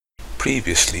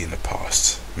Previously in the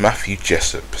past, Matthew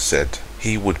Jessup said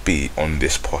he would be on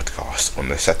this podcast on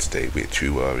the Saturday which we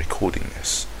were recording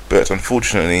this, but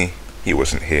unfortunately he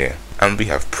wasn't here, and we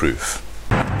have proof.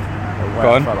 Go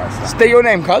on. State your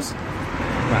name, cuz.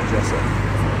 Matt Jessup.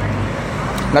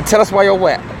 Now tell us why you're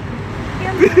wet.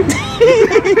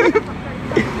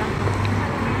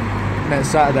 Next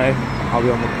Saturday, I'll be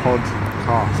on the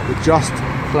podcast. We just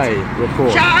play,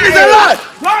 record. It's a lot!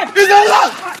 It's a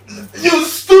lot! You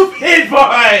stupid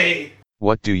boy!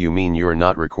 What do you mean you're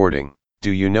not recording?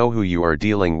 Do you know who you are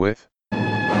dealing with?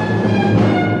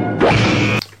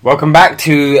 Welcome back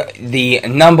to the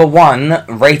number one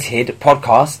rated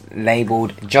podcast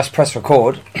labelled Just Press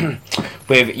Record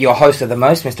with your host of the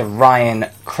most, Mr. Ryan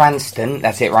Cranston.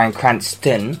 That's it, Ryan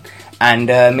Cranston. And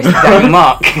Mr. Daniel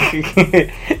Mark.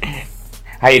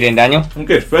 How you doing, Daniel? I'm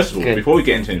good. First of all, Good. before we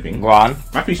get into anything, Go on.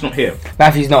 Matthew's not here.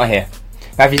 Matthew's not here.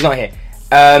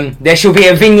 There shall be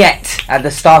a vignette at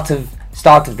the start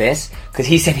of this because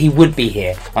he said he would be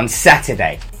here on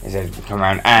Saturday. He said come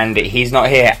around, and he's not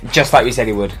here, just like we said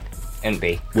he would. Wouldn't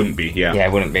be. Wouldn't be, yeah. Yeah,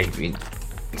 it wouldn't be.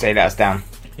 Say let us down.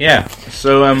 Yeah.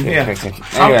 So, yeah. Anyway,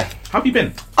 How have you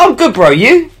been? I'm good, bro.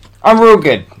 You? I'm real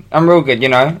good. You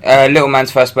know. Little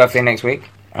man's first birthday next week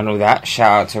and all that.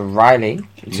 Shout out to Riley.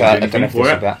 So I don't know if this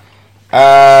is about.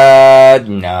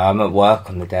 No, I'm at work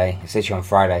on the day. It's literally on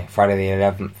Friday the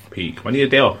 11th. Peak. When are you a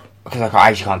day off? Because I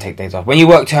actually can't take days off. When you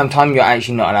work term time, you're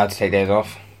actually not allowed to take days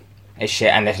off. It's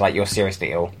shit unless like you're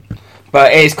seriously ill.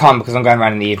 But it is calm because I'm going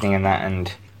around in the evening and that.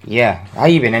 And yeah, how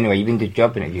you been anyway? You've been doing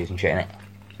job interviews and shit, innit?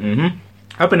 Mm-hmm.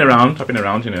 I've been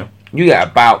around, you know. You get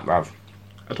about, bruv.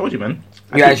 I told you, man.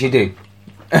 You actually do.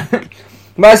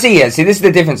 But I see, this is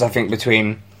the difference I think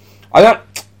between. I don't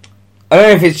know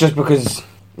if it's just because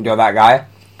you're that guy.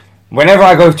 Whenever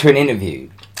I go to an interview,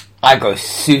 I go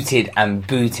suited and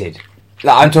booted.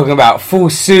 Like I'm talking about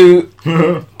full suit,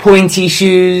 pointy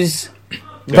shoes,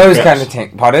 those crepes. kind of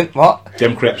things. Pardon? What?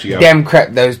 Dem crepes, yeah. Dem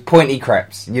crepe, those pointy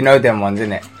crepes. You know them ones,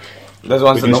 innit? Those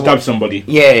ones You can stab somebody.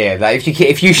 Yeah. Like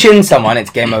if you shin someone,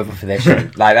 it's game over for their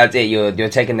shin. Like that's it. You're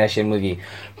taking their shin with you.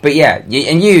 But yeah,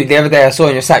 the other day I saw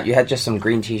on your site you had just some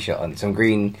green t-shirt on, some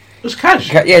green. It was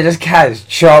cash. Yeah, just cash.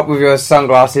 Sharp with your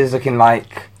sunglasses, looking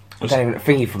like I don't even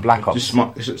thingy from Black Ops. Just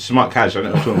smart cash, I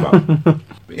don't know what you're talking about.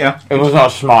 But yeah. It was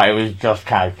not smart. It was just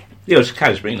cash. Yeah, it was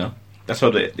cash, but you know. That's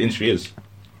how the industry is.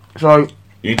 So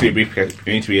You need to be a briefcase.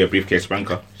 You need to be a briefcase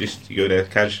banker. Just you go there,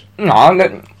 cash.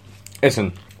 no,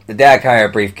 listen. The day I carry a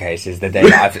briefcase is the day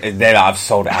that I've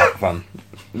sold it out from.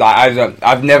 Like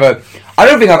I've never. I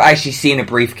don't think I've actually seen a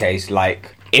briefcase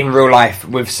like in real life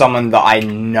with someone that I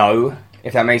know.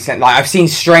 If that makes sense. Like I've seen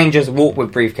strangers walk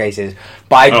with briefcases,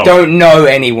 but I don't know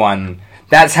anyone.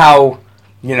 That's how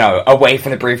away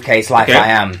from the briefcase life I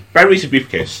am. Barry Reese's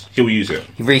briefcase. He'll use it.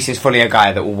 Reese is fully a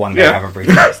guy that will one day have a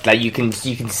briefcase. Like you can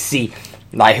see,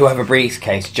 like he'll have a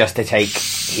briefcase just to take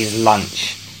his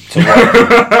lunch to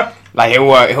work. Like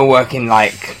he'll work in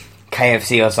like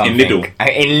KFC or something. In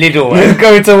Lidl, and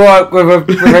go to work with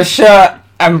a shirt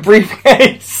and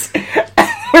briefcase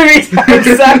with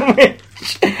his ham sandwich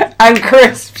and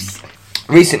crisps.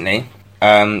 Recently,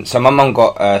 so my mum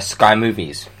got Sky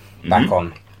Movies back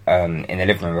on. In the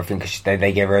living room, I think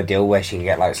they gave her a deal where she could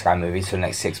get like Sky Movies for the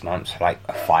next 6 months, like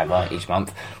a $5 each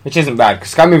month, which isn't bad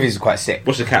because Sky Movies is quite sick.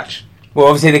 What's the catch? Well,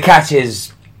 obviously the catch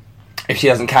is if she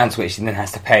doesn't cancel it, she then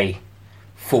has to pay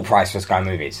full price for Sky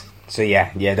Movies. So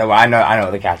yeah, don't worry, I know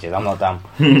what the catch is. I'm not dumb,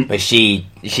 but she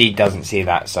doesn't see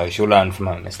that, so she'll learn from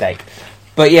her mistake.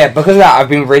 But yeah, because of that, I've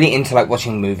been really into like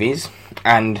watching movies,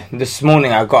 and this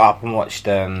morning I got up and watched.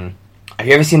 Have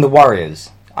you ever seen The Warriors?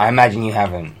 I imagine you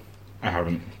haven't. I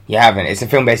haven't. You haven't. It's a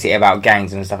film basically about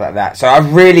gangs and stuff like that. So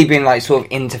I've really been like sort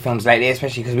of into films lately,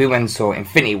 especially because we went and saw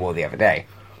Infinity War the other day.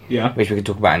 Yeah. Which we could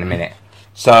talk about in a minute.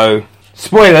 So,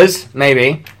 spoilers,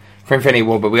 maybe, for Infinity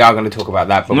War, but we are going to talk about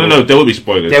that. But No, there will be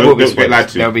spoilers. There will be Don't get lied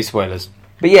spoilers. to. There will be spoilers.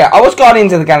 But yeah, I was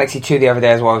Guardians of the Galaxy 2 the other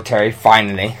day as well, Terry,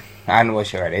 finally. I hadn't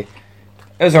watched it already.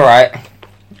 It was alright.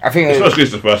 I think It's not as good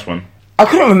as the first one. I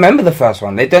couldn't remember the first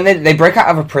one. They break out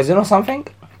of a prison or something?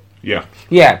 Yeah.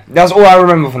 Yeah, that's all I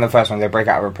remember from the first one. They break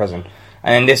out of a prison.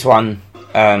 And then this one,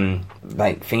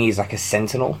 like, thingy's like a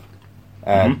sentinel.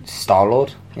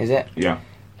 Star-Lord, is it? Yeah.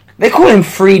 They call him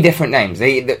 3 different names.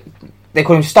 They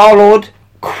call him Star-Lord,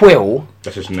 Quill,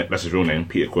 That's his real name,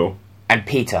 Peter Quill. and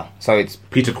Peter. So it's...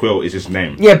 Peter Quill is his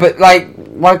name. Yeah, but, like,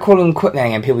 why call him Quill?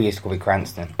 And people used to call me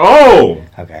Cranston. Oh!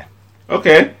 Okay.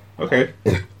 Okay.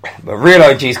 But real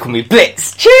OGs call me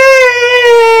Blitz. As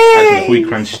in Cheers! Quill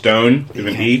Cranstone with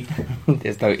an E.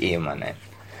 There's no E in my name.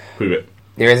 Prove it.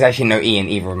 There is actually no E in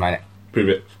either of my name. Prove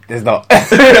it. There's not.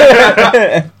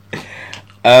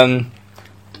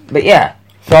 But yeah,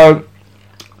 so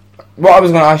what I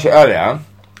was going to ask you earlier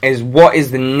is, what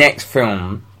is the next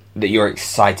film that you're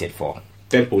excited for?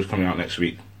 Deadpool's coming out next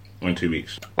week, or in 2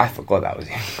 weeks. I forgot that was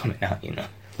even coming out, you know.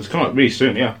 It's coming out really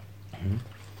soon, yeah.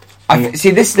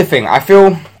 See, this is the thing. I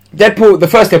feel the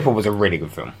first Deadpool was a really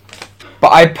good film.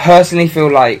 But I personally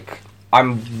feel like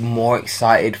I'm more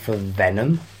excited for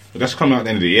Venom. But that's coming out at the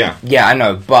end of the year. Yeah, I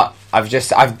know, but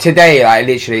today,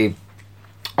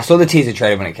 I saw the teaser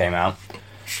trailer when it came out,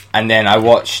 and then I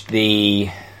watched the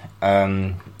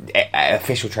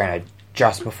official trailer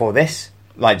just before this.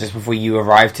 Like, just before you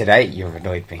arrived today. You've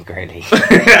annoyed me greatly.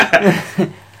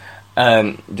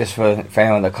 Just for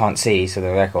anyone that can't see, so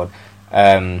the record.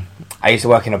 I used to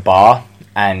work in a bar,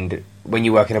 and when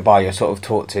you work in a bar, you're sort of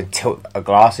taught to tilt a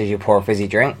glass as you pour a fizzy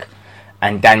drink.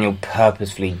 And Daniel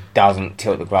purposefully doesn't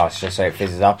tilt the glass just so it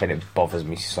fizzes up, and it bothers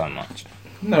me so much.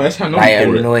 No, that's how I'm Like, going to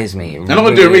pour it. It annoys me. I'm not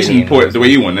going to do a reason to pour it the way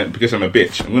you want it, because I'm a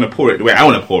bitch. I'm going to pour it the way I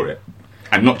want to pour it,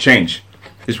 and not change.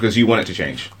 It's because you want it to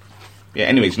change. Yeah,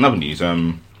 anyways, another news.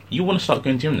 You want to start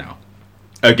going to gym now?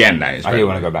 Again, that is. I do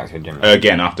want to go back to the gym.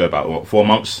 Again, after about, 4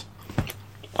 months?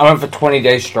 I went for 20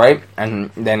 days straight,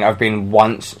 and then I've been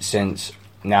once since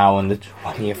now on the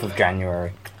 20th of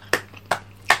January.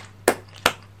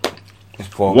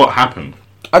 What happened?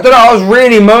 I don't know, I was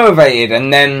really motivated,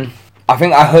 and then I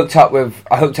think I hooked up with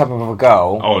a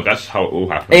girl. Oh, that's how it all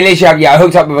happened. I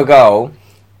hooked up with a girl,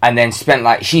 and then spent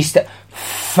like,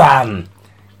 fam.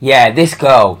 Yeah, this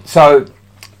girl. So,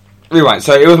 rewind.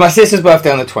 So, it was my sister's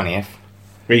birthday on the 20th.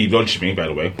 Really dodged me, by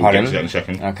the way. We'll Pardon? get to that in a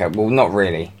second. Okay, well, not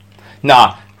really.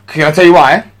 Nah, can I tell you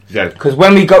why? Yeah. Because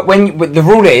the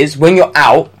rule is, when you're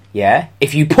out, yeah,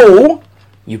 if you pull,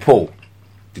 you pull.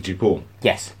 Did you pull?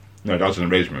 Yes. No, that was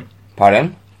an arrangement.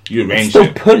 Pardon? You arranged Still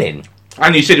it. pulling.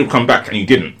 And you said it would come back, and you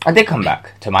didn't. I did come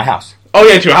back to my house. Oh,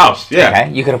 yeah, to your house. Yeah.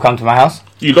 Okay, you could have come to my house.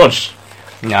 You lodged.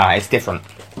 Nah, it's different.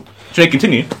 So you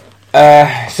continue.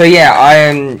 So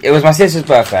yeah, it was my sister's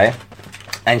birthday,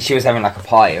 and she was having like a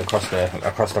party across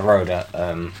the road at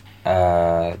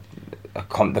the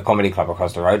comedy club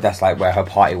across the road. That's like where her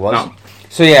party was. No.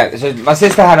 So yeah, so my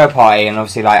sister had her party, and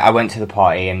obviously like I went to the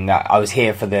party, and I was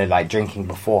here for the like drinking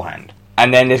beforehand.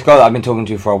 And then this girl that I've been talking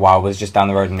to for a while was just down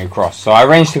the road in New Cross. So I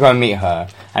arranged to go and meet her,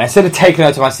 and instead of taking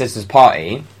her to my sister's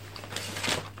party,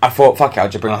 I thought, fuck it, I'll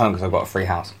just bring her home because I've got a free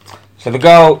house. So the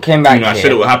girl came back. I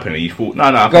said it would happen, and you thought, no,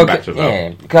 I'll come back to her. Yeah,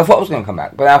 because I thought I was going to come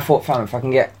back, but I thought, fine, if I can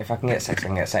get sex, I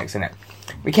can get sex, innit?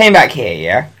 We came back here,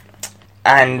 yeah,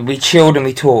 and we chilled and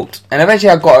we talked, and eventually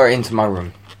I got her into my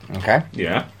room, okay?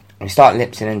 Yeah. And we start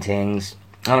lipsing and things,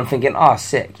 and I'm thinking,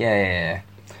 sick, yeah.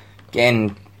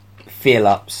 Getting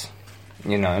feel-ups,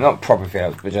 you know, not proper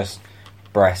feel-ups, but just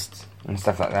breasts and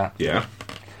stuff like that. Yeah.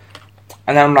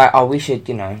 And then I'm like, we should,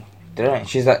 you know, do it.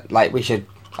 She's like, we should.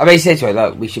 I basically said to her,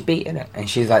 look, we should beat it. And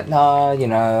she's like, no, you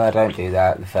know, I don't do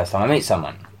that the first time I meet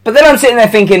someone. But then I'm sitting there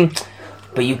thinking,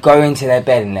 but you go into their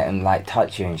bed and let them, like,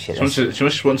 touch you and shit. She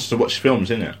just wants to watch films,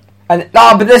 innit? And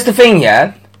no, but that's the thing,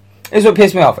 yeah? This is what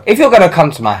pissed me off. If you're going to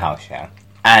come to my house, yeah,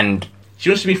 and she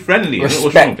wants to be friendly. What's wrong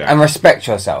with that? And respect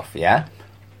yourself, yeah?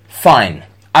 Fine.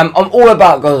 I'm all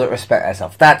about girls that respect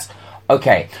herself. That's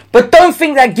okay. But don't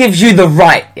think that gives you the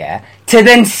right, yeah, to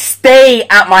then stay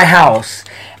at my house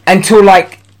until,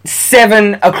 like,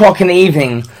 7 o'clock in the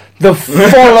evening the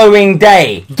following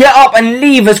day. Get up and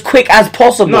leave as quick as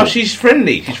possible. No, she's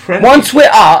friendly. She's friendly. Once we're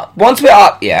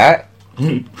up, yeah.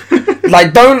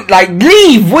 Like, don't, like,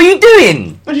 leave. What are you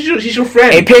doing? No, she's your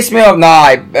friend. It pissed me off. Nah,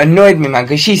 it annoyed me, man,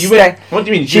 because she said... What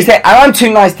do you mean? She said, and I'm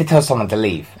too nice to tell someone to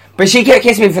leave. But she kept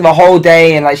kissing me for the whole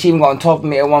day, and, like, she even got on top of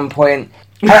me at one point.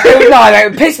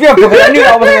 It pissed me off because I knew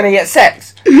I wasn't going to get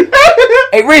sex.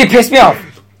 It really pissed me off.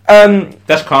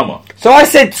 That's karma. So I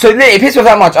said, it pissed me off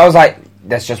that much, I was like,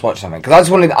 let's just watch something.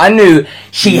 Because I knew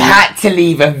she had to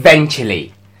leave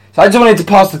eventually. So I just wanted to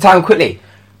pass the time quickly.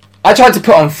 I tried to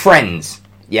put on Friends,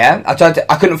 yeah?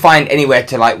 I couldn't find anywhere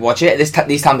to, like, watch it.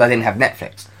 These times I didn't have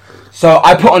Netflix. So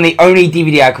I put on the only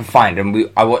DVD I could find, and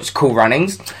I watched Cool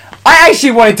Runnings. I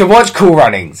actually wanted to watch Cool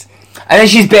Runnings. And then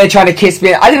she's there trying to kiss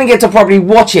me. I didn't get to probably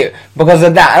watch it because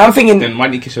of that. And I'm thinking... Then why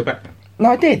didn't you kiss her back then?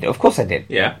 No, I did. Of course I did.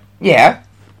 Yeah. Yeah.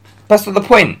 That's not the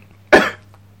point.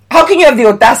 How can you have the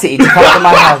audacity to come to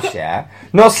my house, yeah?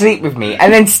 Not sleep with me,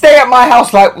 and then stay at my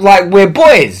house like we're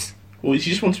boys? Well, she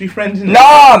just wants to be friends, innit?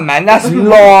 No, man, that's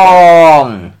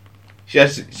long.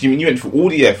 You went through all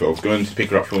the effort of going to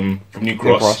pick her up from New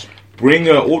Cross, bring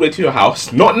her all the way to your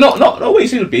house, not where you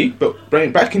said it would be, but bring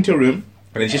her back into your room,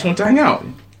 and then she just want to hang out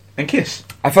and kiss.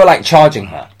 I felt like charging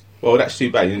her. Well, that's too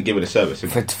bad. You didn't give her the service.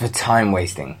 For time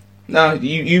wasting. No,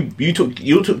 you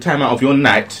took time out of your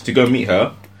night to go meet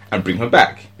her and bring her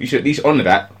back. You should at least honour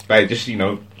that by just,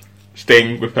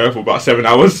 staying with her for about 7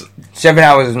 hours. 7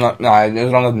 hours is not... No, it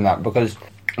was longer than that, because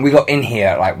we got in here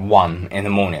at, like, 1 in the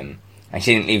morning, and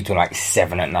she didn't leave till, like,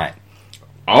 7 at night.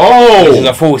 Oh! Which was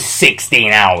a full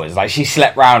 16 hours. Like, she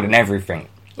slept round and everything.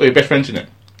 Oh, your best friend's in it.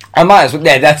 I might as well...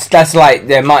 Yeah, that's like...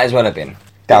 There might as well have been.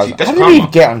 That was, That's how did we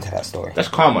karma. get onto that story? That's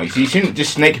karma. You shouldn't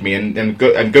just snake me and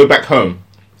go back home.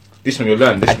 This one you'll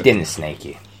learn. I didn't snake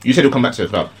you. You said you'll come back to the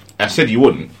club. I said you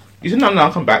wouldn't. You said, no,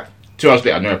 I'll come back. 2 hours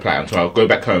later, no reply until I'll go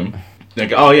back home. Then I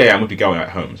go, oh, yeah, I'm going to be going at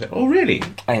home. I said, oh, really?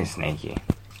 I didn't snake you.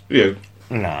 Yeah.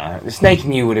 No, the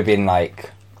snaking you would have been like...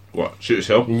 What? Shoot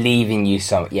yourself? Leaving you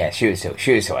some... Yeah, shoot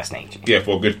us till I snaked you. Yeah,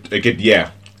 for a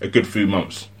good 3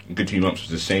 months. A good 2 months was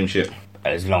the same shit.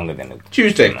 It was longer than...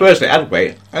 Tuesday, Thursday, I'd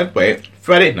wait.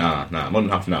 Friday, nah, more than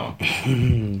half an hour.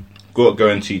 go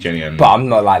and see Jenny and But I'm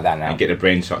not like that now. get the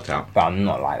brain sucked out. But I'm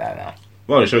not like that now.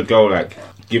 Well, it should go like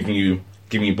giving you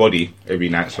body every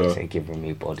night. So So giving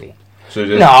me body.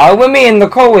 there's- No, when me and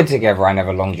Nicole were together, I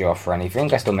never longed you off for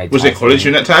anything. I still made was time it for college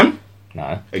you. during that time?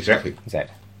 No. Exactly. Is that...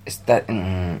 Is that...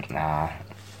 nah.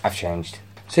 I've changed.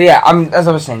 So yeah, as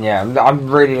I was saying, yeah, I'm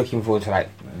really looking forward to, like,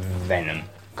 Venom.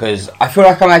 Because I feel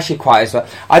like I'm actually quite as well...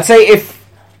 I'd say if...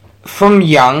 From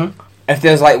young, if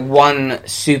there's, like, one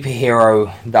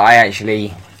superhero that I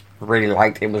actually really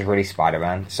liked, it was really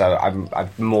Spider-Man. So I'm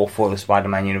more for the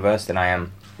Spider-Man universe than I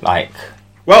am, like...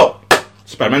 Well,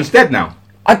 Spider-Man's dead now.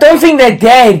 I don't think they're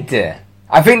dead!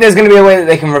 I think there's going to be a way that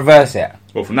they can reverse it.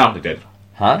 Well, for now they're dead.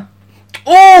 Huh?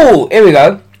 Oh, here we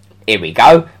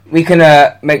go. We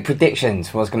can make predictions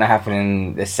for what's going to happen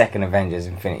in the second Avengers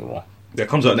Infinity War. That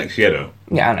comes out next year though.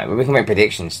 Yeah, I know, but we can make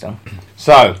predictions still.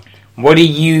 So, what do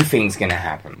you think's going to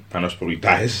happen? Thanos probably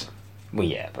dies. Well,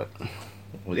 yeah, but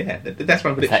Well, yeah, that's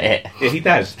my prediction. that it? Yeah, he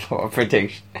dies. What a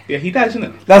prediction. Yeah, he dies, isn't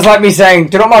it? That's like me saying,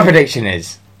 do you know what my prediction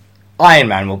is? Iron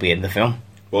Man will be in the film.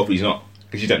 Well, if he's not,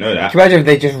 because you don't know that. Can you imagine if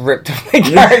they just ripped off the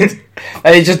character?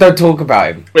 And they just don't talk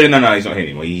about him. Wait, no, he's not here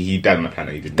anymore. He died on the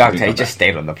planet. He didn't. Doctor, didn't he come just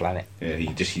stayed on the planet. back. Yeah, he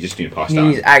just didn't pass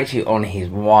He's out. actually on his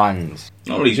ones.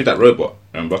 Not really. He's with that robot.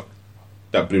 Remember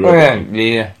that blue Oh, robot?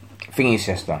 yeah. Thingy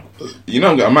sister. You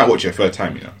know, I might watch it a third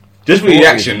time. You know, just for the What?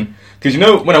 action. Because you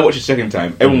know, when I watched it a second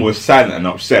time, everyone was silent and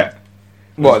upset.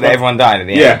 What, that everyone died at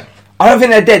the end? Yeah. I don't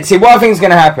think they're dead. See, what I think is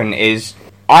going to happen is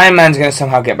Iron Man's going to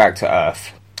somehow get back to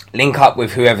Earth, link up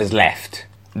with whoever's left.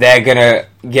 They're going to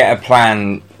get a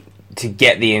plan to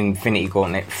get the Infinity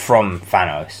Gauntlet from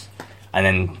Thanos, and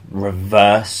then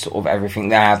reverse sort of everything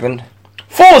that happened.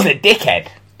 Thor's a dickhead.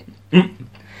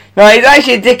 No, he's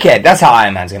actually a dickhead. That's how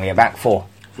Iron Man's going to get back. Thor.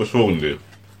 What's Thor gonna do?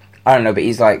 I don't know, but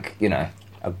he's like, you know,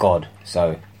 a god,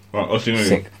 so Well, what's he gonna do?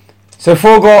 sick. So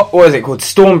Thor got, what is it called?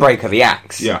 Stormbreaker, the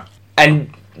axe. Yeah.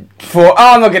 And for,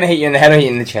 I'm not going to hit you in the head, I'll hit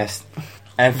you in the chest.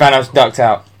 And Thanos ducked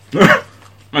out.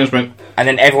 Management. And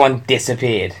then everyone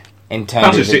disappeared in terms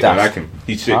Thanos of is the sick. I dust. like him.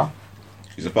 He's sick. Huh?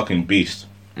 He's a fucking beast.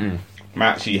 Man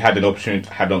actually had an opportunity,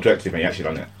 had an objective, and he actually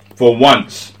done it. For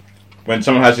once, when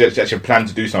someone has actually a plan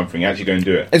to do something, he actually go and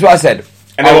do it. That's what I said.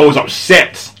 And everyone was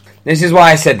upset. This is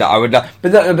why I said that I would...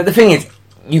 But the thing is,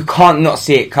 you can't not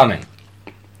see it coming.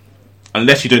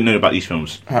 Unless you don't know about these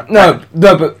films. No,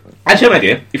 but... Actually, I have an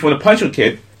idea. If you want to punch your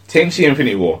kid, take him to see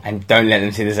Infinity War. And don't let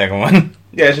them see the second one.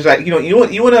 Yeah, it's just like, you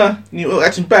want to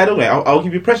acting bad, don't I'll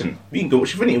give you a present. You can go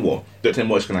watch Infinity War. Don't tell them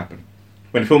what's going to happen.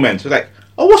 When the film ends, it's like,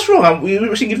 oh, what's wrong? We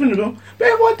were seeing Infinity War, but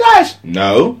everyone dies.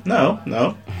 No.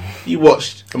 You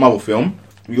watched the Marvel film.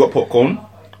 You got popcorn.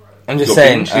 I'm just Your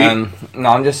saying, opinion,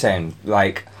 I'm just saying,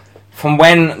 like, from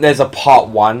when there's a part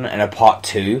 1 and a part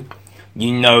 2,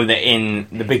 you know that in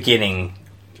the beginning,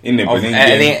 In the at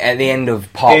beginning. the end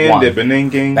of part 1, In the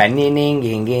beginning.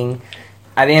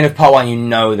 at the end of part 1, you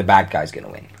know the bad guy's going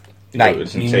to win. Like, it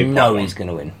doesn't you say part know 1. he's going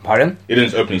to win. Pardon? It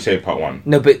doesn't openly say part 1.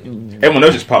 No, but... Everyone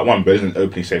knows it's part 1, but it doesn't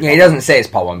openly say part Yeah, he doesn't say it's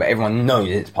part 1, but everyone knows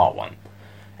it's part 1.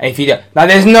 And if you don't... Now,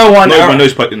 there's no one... Not everyone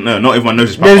knows part... No, not everyone knows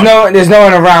it's part There's 1. there's no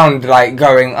one around, like,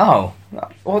 going, oh,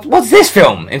 what's this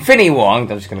film? Infinity War. I'm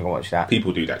just going to go watch that.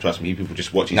 People do that, trust me. People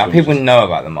just watch these Now, films. people know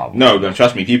about the Marvel. No, but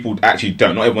trust me, people actually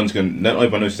don't. Not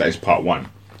everyone knows that it's part 1.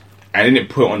 And then it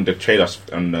put on the trailers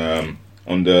on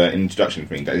the introduction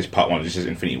thing that it's part 1. This is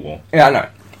Infinity War. Yeah, I know.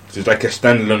 So it's like a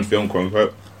standalone film, quote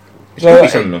unquote. It's So, probably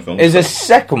a standalone film. is the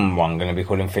second one going to be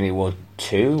called Infinity War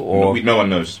 2? Or No one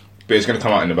knows, but it's going to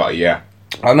come out in about a year.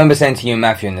 I remember saying to you and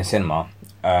Matthew in the cinema,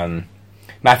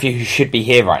 Matthew, who should be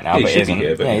here right now, Yeah, but he should isn't. be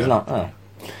here, but he's yeah. not. Oh.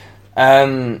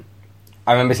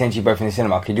 I remember saying to you both in the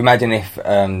cinema, could you imagine if,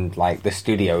 like, the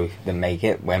studio that make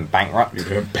it went bankrupt? You're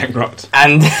going bankrupt.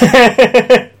 And...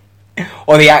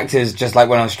 or the actors just, like,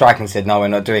 went on strike and said, no, we're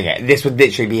not doing it. This would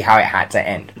literally be how it had to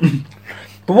end.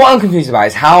 But what I'm confused about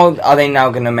is how are they now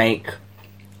going to make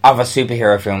other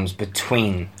superhero films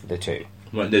between the two.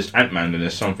 Well, there's Ant-Man and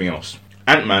there's something else.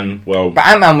 Ant-Man, well... But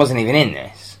Ant-Man wasn't even in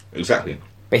this. Exactly.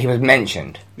 But he was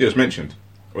mentioned. It was mentioned.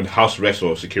 Or house arrest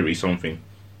or security something.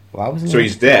 Why wasn't So he?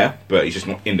 he's there, but he's just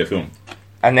not in the film.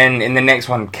 And then in the next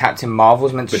one, Captain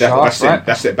Marvel's meant to But show up, right?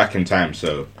 that's set back in time,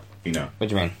 so, you know. What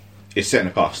do you mean? It's set in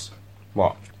the past.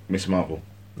 What? Miss Marvel.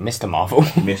 Mr. Marvel?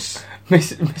 Miss...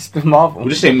 Mr. Marvel? We'll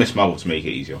just say Miss Marvel to make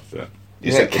it easier. But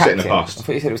it's set in the I past.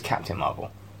 thought you said it was Captain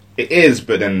Marvel. It is,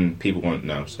 but then people won't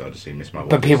know, so I'll just say Miss Marvel.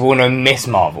 But people will know Miss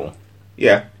Marvel.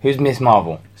 Yeah, Who's Miss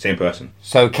Marvel? same person.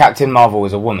 So Captain Marvel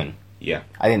is a woman. Yeah.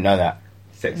 I didn't know that.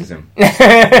 Sexism.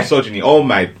 Misogyny. Oh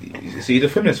my... See, the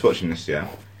feminists watching this, yeah?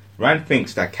 Ryan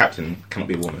thinks that Captain cannot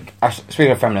be a woman.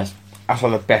 Speaking of feminists, I saw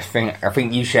the best thing. I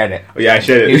think you shared it. Oh yeah, I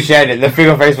shared You it. shared it. The thing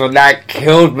on Facebook that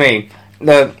killed me.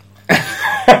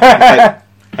 I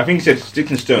think he said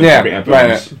sticks and stones. Yeah, break our right,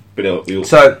 bones, but it'll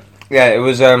So yeah, it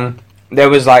was. There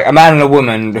was like a man and a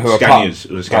woman who were Sky part. News.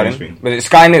 It was a Sky News thing. Was it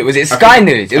Sky News? Was it Sky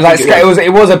News? It was I like think Sky, it it was. was.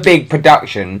 It was a big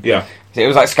production. Yeah. It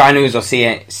was like Sky News or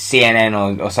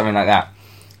CNN or something like that,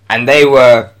 and they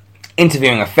were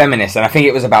interviewing a feminist, and I think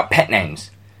it was about pet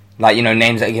names, like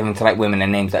names that are given to like women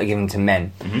and names that are given to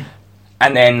men. Mm-hmm.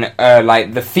 And then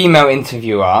like the female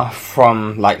interviewer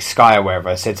from like Sky or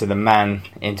wherever said to the man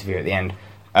interviewer at the end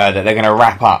that they're going to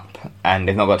wrap up and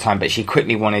they've not got time, but she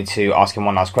quickly wanted to ask him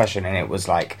one last question, and it was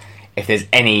like if there's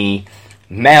any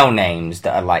male names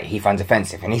that are like he finds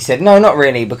offensive, and he said no, not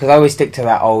really, because I always stick to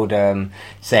that old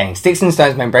saying, sticks and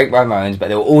stones may break my bones, but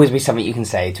there will always be something you can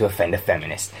say to offend a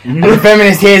feminist. And the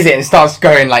feminist hears it and starts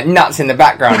going like nuts in the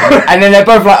background, and then they're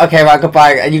both like, okay, right,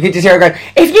 goodbye, and you could just hear her going,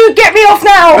 if you get me off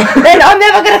now, then I'm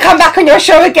never going to come back on your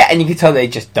show again, and you can tell they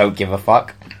just don't give a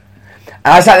fuck.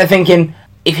 And I sat there thinking,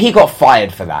 if he got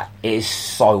fired for that, it is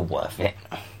so worth it.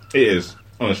 It is,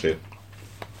 honestly.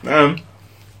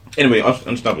 Anyway,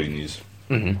 on to W news.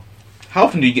 Mm-hmm. How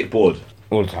often do you get bored?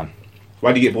 All the time.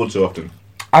 Why do you get bored so often?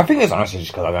 I think it's honestly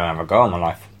just because I don't have a girl in my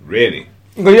life. Really?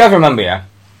 Because you have to remember, yeah,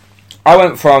 I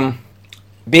went from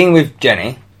being with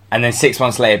Jenny and then 6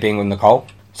 months later being with Nicole.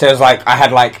 So it was like I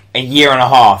had like a year and a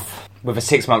half with a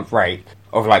 6 month break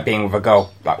of like being with a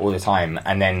girl like all the time,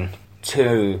 and then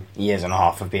 2 years and a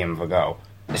half of being with a girl.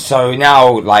 So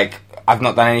now like I've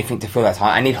not done anything to fill that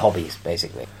time. I need hobbies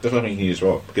basically. That's what I think you as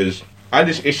well, because I had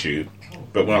this issue,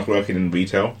 but when I was working in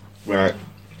retail, where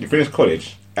you finish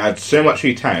college, I had so much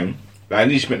free time that I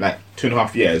only spent like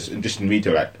 2.5 years just in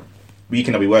retail. Like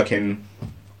weekend I'd be working,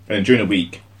 and then during the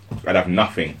week I'd have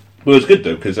nothing. But it was good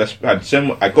though, because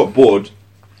I got bored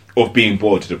of being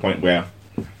bored to the point where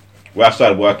I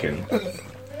started working, I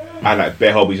had like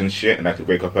bare hobbies and shit, and I could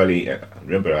wake up early. I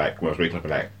remember like when I was waking up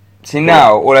at like. See,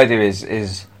 now all I do is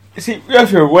see,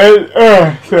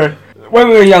 when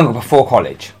we were younger before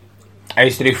college, I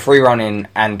used to do free running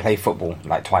and play football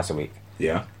like twice a week.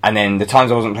 Yeah. And then the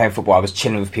times I wasn't playing football, I was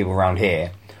chilling with people around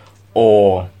here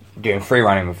or doing free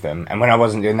running with them. And when I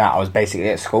wasn't doing that, I was basically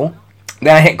at school.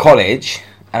 Then I hit college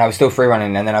and I was still free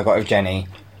running, and then I got with Jenny,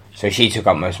 so she took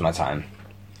up most of my time.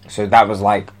 So that was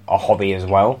like a hobby as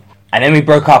well. And then we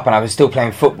broke up and I was still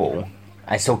playing football.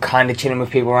 I still kind of chilling with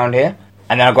people around here.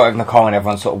 And then I got with Nicole and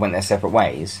everyone sort of went their separate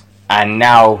ways. And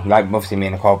now, like, obviously me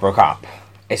and Nicole broke up.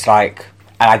 It's like,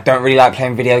 and I don't really like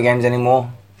playing video games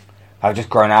anymore. I've just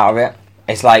grown out of it.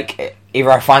 It's like, either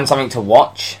I find something to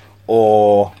watch,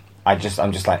 or I'm just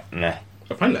like, meh.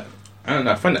 I find it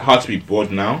hard to be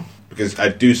bored now, because I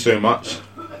do so much.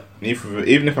 And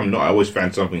even if I'm not, I always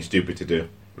find something stupid to do.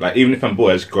 Like, even if I'm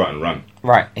bored, I just go out and run.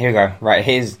 Right, here we go. Right,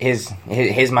 here's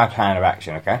my plan of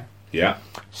action, okay? Yeah.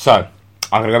 So,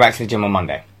 I'm going to go back to the gym on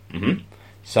Monday. Mm-hmm.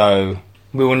 So,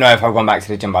 we will know if I've gone back to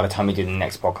the gym by the time we do the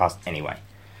next podcast anyway.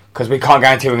 Because we can't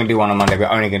guarantee we're going to do one on Monday. We're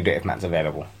only going to do it if Matt's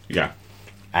available. Yeah.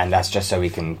 And that's just so we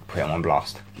can put him on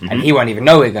blast. Mm-hmm. And he won't even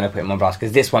know we're going to put him on blast,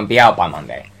 because this won't be out by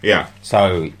Monday. Yeah.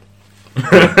 So,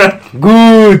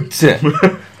 good!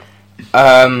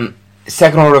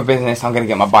 Second order of business, I'm going to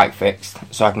get my bike fixed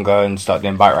so I can go and start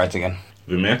doing bike rides again.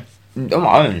 With me? On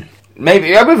my own.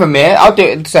 Maybe with Amir. I'll do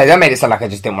it. So that made it sound like I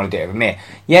just didn't want to do it with Amir.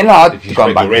 Yeah, no, I'd go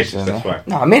on bike rides. That's why.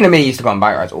 No, me and Amir used to go on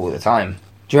bike rides all the time.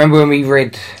 Do you remember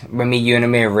when you and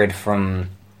Amir rid from...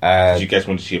 you guys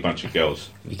wanted to see a bunch of girls.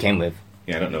 You came with?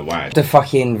 Yeah, I don't know why. The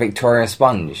fucking Victoria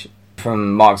sponge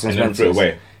from Marks and And then Spencer's. threw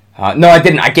it away. No, I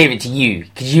didn't. I gave it to you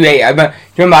because you ate it. Do you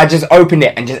remember? I just opened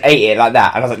it and just ate it like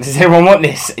that, and I was like, "Does everyone want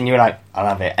this?" And you were like, "I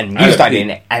love it," and you started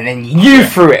eating it, and then you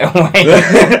threw it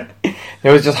away.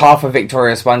 There was just half a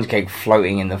Victoria sponge cake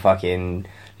floating in the fucking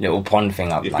little pond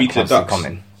thing up, You like feed the Constant ducks.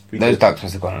 Common. Feed Those the- ducks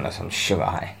must have gone on some sugar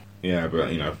high. Yeah, but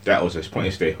that was a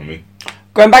pointless day for me.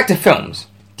 Going back to films,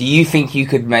 do you think you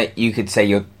could say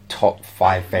your top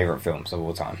 5 favourite films of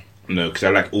all time? No, because I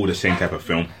like all the same type of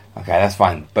film. Okay, that's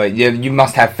fine. But you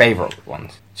must have favourite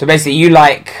ones. So basically, you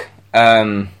like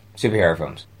superhero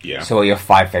films. Yeah. So what are your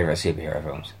 5 favourite superhero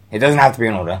films? It doesn't have to be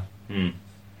in order.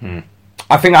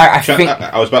 I think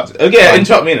I was about to... Okay,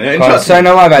 interrupt me. So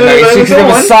no, my bad. No, because there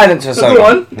was silence for so long.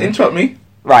 long. Go on, interrupt me.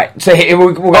 Right, so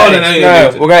we'll go at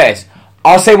this. We'll go at this.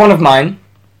 I'll say one of mine,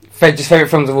 just favourite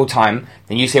films of all time,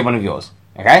 then you say one of yours.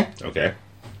 Okay? Okay.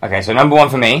 Okay, so number 1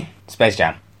 for me, Space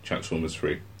Jam. Transformers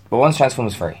 3. But one's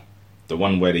Transformers 3. The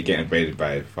one where they get invaded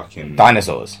by fucking...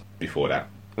 Dinosaurs. Before that.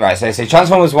 Right, so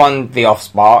Transformers 1, the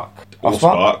Offspark.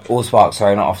 Allspark,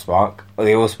 sorry, not Offspark. Or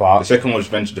the Allspark. The second one was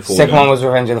Revenge of the Fallen. Second one was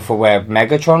Revenge of the Fallen, where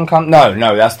Megatron comes...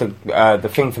 No, that's the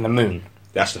thing from the moon.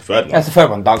 That's the third one. That's the third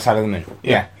one, Dark Side of the Moon.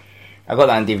 Yeah. I got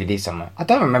that on DVD somewhere. I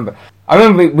don't remember. I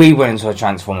remember we went into a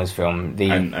Transformers film,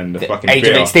 and the fucking Age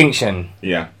of Extinction.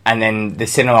 Yeah. And then the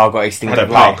cinema got extinct. Had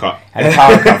a power cut. Had a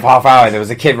power cut for half hour. There was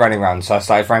a kid running around, so I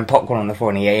started throwing popcorn on the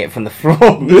floor and he ate it from the floor.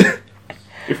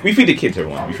 If we feed the kids,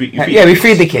 everyone. We feed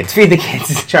the kids. Feed the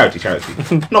kids. Charity.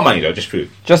 Not money though, just food.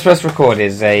 Just Press Record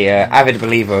is a avid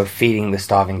believer of feeding the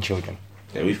starving children.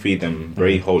 Yeah, we feed them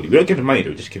very wholly. We don't give them money though,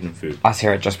 we just give them food. Us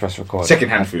here at Just Press Record.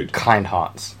 Second-hand food. Kind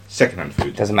hearts. Second-hand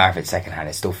food. Doesn't matter if it's second-hand,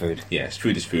 it's still food. Yes,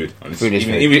 food is food. Food is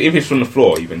food. Even if it's from the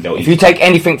floor, even they'll eat. If you take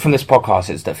anything from this podcast,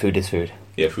 it's that food is food.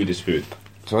 Yeah, food is food.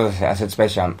 So what did I say? I said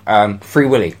Space Jam. Free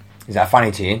Willy. Is that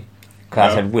funny to you?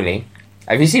 Because I said Willy.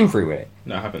 Have you seen Free Willy?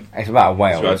 No, I haven't. It's about a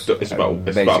whale. It's about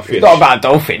fish. It's not about a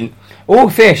dolphin. Oh,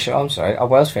 fish. Oh, I'm sorry. Are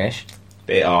whales fish?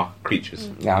 They are creatures.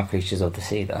 They are creatures of the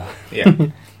sea, though. Yeah.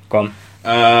 Go on.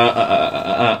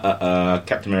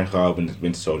 Captain America,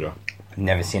 Winter Soldier. I've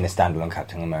never seen a standalone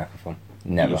Captain America film.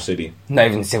 Never. Your city. Not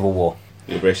even Civil War.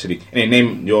 You're very silly. Any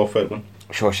name your third one?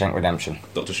 Shawshank Redemption.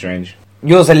 Doctor Strange.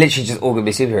 Yours are literally just all going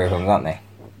to be superhero films, aren't they?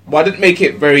 Well, I didn't make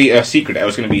it very secret that it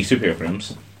was going to be superhero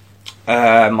films.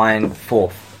 Mine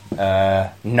 4th.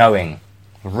 Knowing.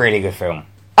 Really good film.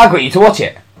 I got you to watch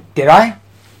it. Did I?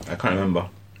 I can't remember.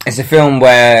 It's a film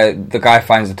where the guy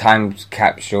finds a time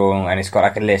capsule and it's got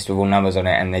like a list with all numbers on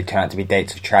it and they turn out to be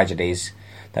dates of tragedies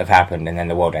that have happened and then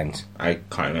the world ends. I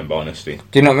can't remember, honestly.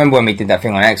 Do you not remember when we did that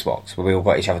thing on Xbox where we all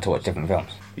got each other to watch different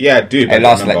films? Yeah, I do. But it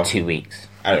lasted like 2 weeks.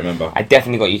 I don't remember. I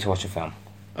definitely got you to watch a film.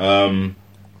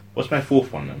 What's my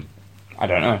 4th one then? I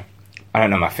don't know. I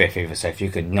don't know my 5th either, so if you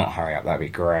could not hurry up, that'd be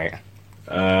great.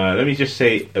 Let me just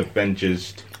say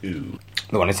Avengers 2.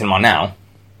 The one that's in my now.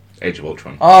 Age of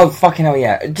Ultron. Oh, fucking hell,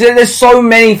 yeah. There's so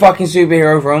many fucking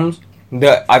superhero films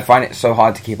that I find it so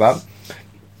hard to keep up.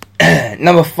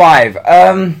 Number 5.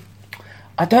 I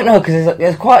don't know, because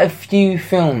there's quite a few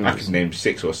films. I could name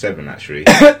 6 or 7, actually.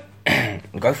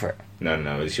 Go for it.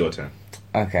 No, it's your turn.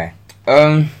 Okay.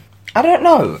 I don't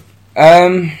know.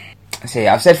 Let's see,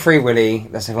 I've said Free Willy.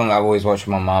 That's the film that I've always watched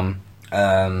with my mum.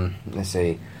 Let's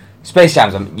see. Space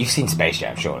Jam. You've seen Space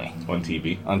Jam, surely? On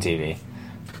TV. On TV.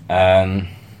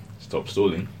 Stop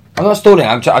stalling. I'm not stalling.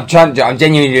 I'm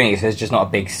genuinely doing it. So there's just not a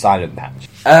big silent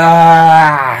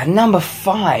patch. Number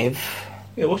 5.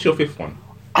 Yeah, what's your 5th one?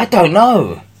 I don't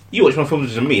know. You watch more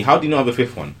films than me. How do you not have a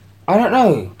 5th one? I don't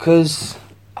know, because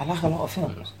I like a lot of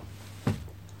films.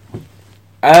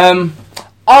 I'm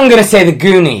gonna say The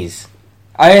Goonies.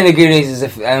 I think The Goonies is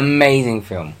an amazing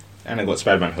film. And I got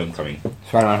Spider-Man Homecoming.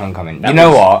 Spider-Man Homecoming. You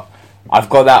know what? I've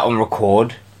got that on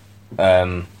record.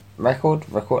 Record?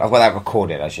 I've got that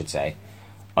recorded, I should say,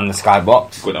 on the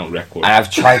Skybox. Got that on record. And I've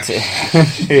tried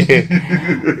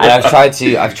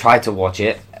to. I've tried to watch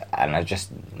it, and I've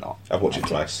just not. I've watched it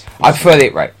twice. I prefer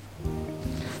it right.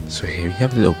 So here we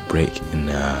have a little break in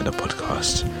the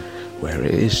podcast where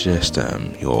it is just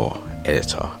your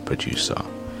editor, producer,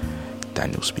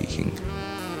 Daniel speaking.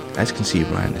 As you can see,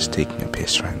 Ryan is taking a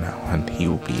piss right now, and he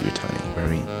will be returning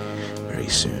very, very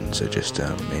soon. So just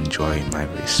enjoy my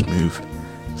very smooth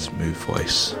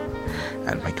voice,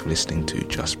 and thank you for listening to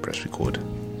Just Press Record.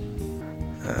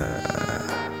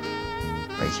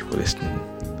 Thank you for listening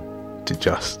to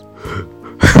Just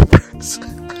Press.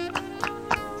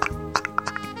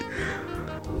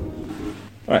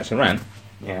 Alright, so Ryan.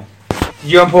 Yeah.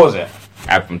 You unpause it?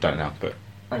 I'm done now, but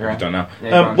Okay. I'm done now.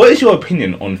 Yeah, what is your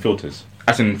opinion on filters?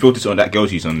 As in filters on that girl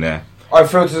she's on there. Oh,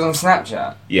 filters on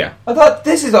Snapchat? Yeah. I thought,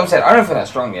 this is what I'm saying, I don't feel that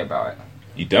strongly about it.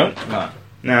 You don't? No.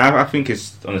 No, I think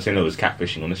it's on the same level as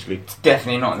catfishing, honestly. It's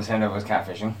definitely not on the same level as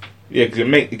catfishing. Yeah, because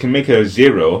it can make a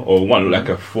 0 or 1 look like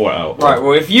a 4 out. Right,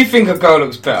 well, if you think a girl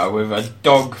looks better with a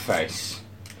dog face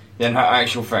than her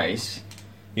actual face...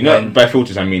 You know, by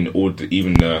filters I mean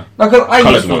even the like, I use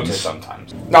coloured filters ones.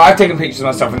 sometimes. No, I've taken pictures of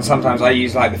myself and sometimes I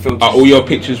use like the filters. Are all your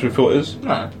pictures with filters?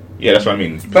 No. Yeah, that's what I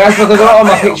mean. But that's because a lot of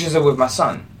my pictures are with my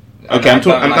son. Okay, I'm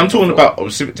talking about a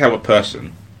specific type of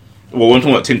person. Well, I'm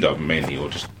talking about Tinder mainly, or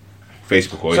just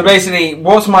Facebook. Or So basically,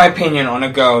 what's my opinion on a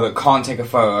girl that can't take a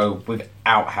photo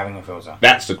without having a filter?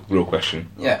 That's the real question.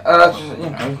 Yeah, you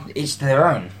know, each to their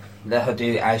own. Let her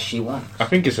do as she wants. I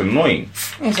think it's annoying.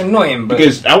 It's annoying, but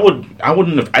Because I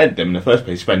wouldn't have added them in the first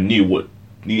place if I knew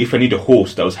if I knew the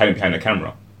horse that was hiding behind the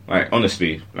camera. Like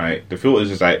honestly, like the filters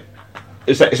is like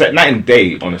it's like night and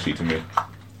day. Honestly, to me,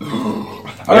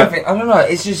 I don't know.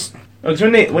 It's just because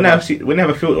when they have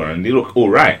a filter on, they look all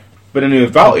right, but then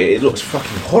without it looks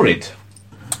fucking horrid.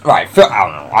 right. I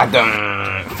don't know. I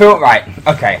don't feel right.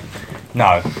 Okay,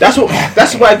 no, That's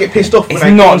why I get pissed off. it's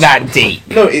when not that deep.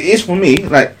 No, it is for me.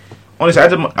 Like honestly, I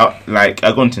had them. Like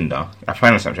I go on Tinder, I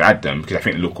find something, I add them because I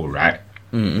think they look all right.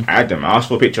 I add them. I ask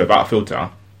for a picture without a filter,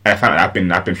 and I found that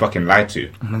I've been fucking lied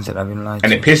to. When said I've been lied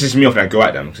And it pisses me off when I go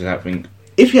at them because I think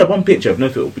if you had one picture of no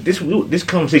filter, this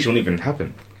conversation wouldn't even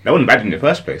happen. That wouldn't have happened in the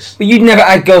first place. But you'd never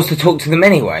add girls to talk to them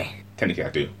anyway. Technically, I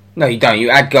do. No, you don't.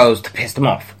 You add girls to piss them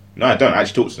off. No, I don't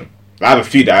actually talk to them. I have a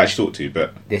few that I actually talk to,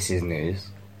 but This is news.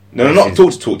 no, not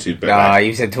talk to, but No, like,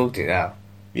 you said talk to now.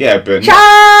 yeah, but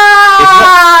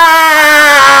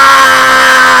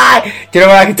Do you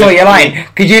know what I can tell you? Lying.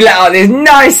 Could you let out this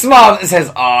nice smile that says,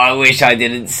 "Oh, I wish I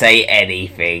didn't say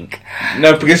anything."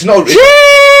 no, because it's not.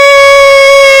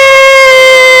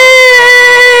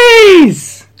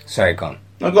 Jeez! Sorry, gone.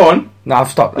 No, go on. No, I've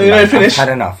stopped. No, you don't finish. I've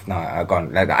had enough. No, I've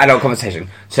gone. Like, adult conversation.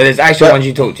 So there's actual But- ones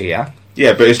you talk to, yeah?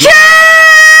 Yeah, but it's not.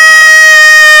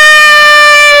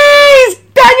 Jeez!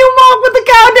 Daniel Mark with the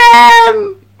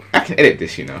goddamn! I can edit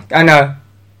this, you know. I know.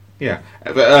 Yeah,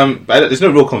 but there's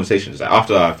no real conversations. Like,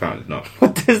 after I found it, not.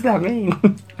 What does that mean?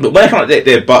 But when I found out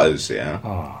they're butters, yeah.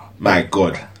 Oh. My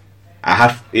God, I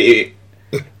have it.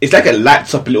 It's like it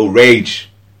lights up a little rage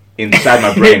inside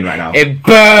my brain right now. It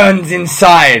burns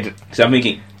inside. So I'm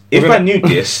thinking, if I knew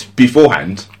this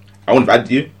beforehand, I wouldn't have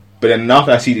added you. But then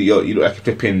after I see that you look like a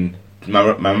flipping my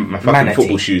fucking Manatee.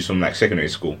 football shoes from like secondary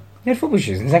school. You had football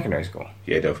shoes in secondary school.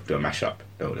 Yeah, they'll mash up.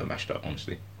 They'll mash up,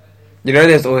 honestly. You know,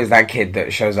 there's always that kid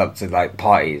that shows up to like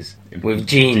parties with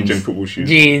jeans, and football shoes.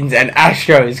 jeans and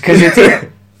Astros because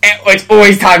it's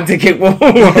always time to kick ball.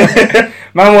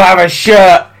 Man will have a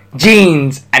shirt,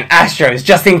 jeans, and Astros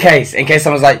just in case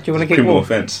someone's like, "Do you want to kick Criminal ball?"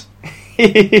 offence.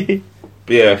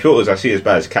 But yeah, filters I see as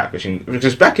bad as catfishing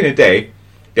because back in the day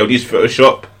they would use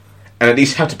Photoshop and at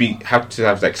least have to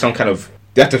have like some kind of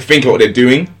they have to think about what they're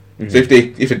doing. So if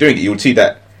they're doing it, you would see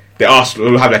that their arse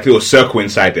will have like a little circle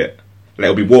inside it. Like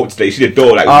it'll be warped. You see the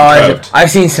door like curved. I've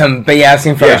seen some, but yeah, I've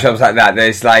seen Photoshops like that.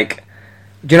 There's like,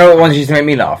 do you know what ones used to make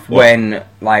me laugh? What? When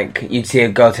like you'd see a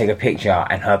girl take a picture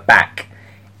and her back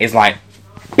is like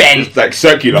bent. It's like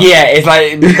circular. Yeah, it's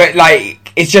like, but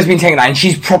like it's just been taken out, and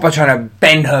she's proper trying to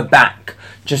bend her back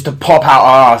just to pop out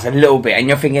her ass a little bit, and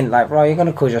you're thinking like, right, you're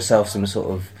gonna cause yourself some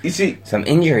sort of You see, some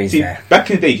injuries there.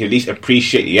 back in the day, you could at least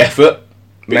appreciate the effort.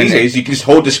 But these days, you can just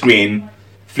hold the screen,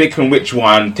 flick on which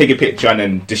one, take a picture, and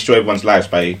then destroy everyone's lives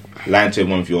by lying to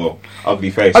one with your ugly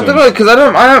face. I don't know, because I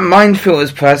don't mind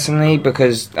filters personally,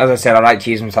 because as I said, I like to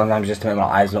use them sometimes just to make my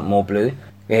eyes look more blue.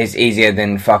 It's easier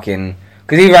than fucking,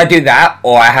 because either I do that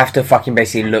or I have to fucking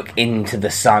basically look into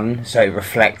the sun so it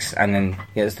reflects, and then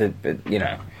it's the, you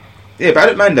know. Yeah, but I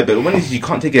don't mind that. But when you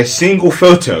can't take a single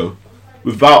photo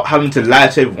without having to lie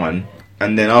to everyone,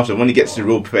 and then after when you get to the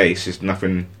real place, it's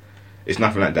nothing. It's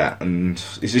nothing like that, and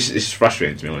it's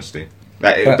frustrating to me, honestly.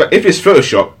 Like, but if it's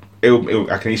Photoshop, I can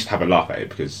at least have a laugh at it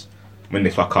because when they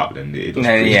fuck up, then it looks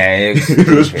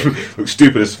it looks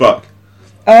stupid as fuck.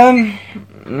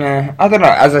 Nah, I don't know.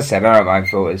 As I said, I don't mind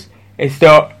filters. It's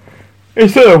not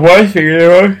the worst thing in the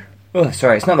world. Oh,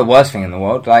 sorry, it's not the worst thing in the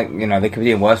world. Like, you know, they could be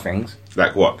doing worse things.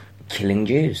 Like what? Killing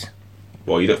Jews.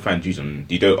 Well, you don't find Jews on.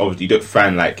 You don't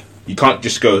find like you can't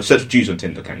just go search Jews on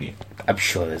Tinder, can you? I'm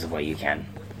sure there's a way you can.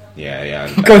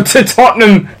 Yeah. Go to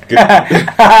Tottenham.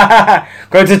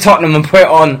 Go to Tottenham and put it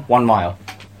on 1 mile.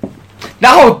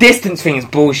 That whole distance thing is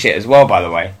bullshit as well, by the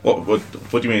way. What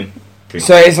do you mean?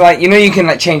 So it's like, you know, you can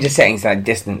like change the settings like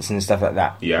distance and stuff like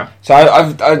that. Yeah. So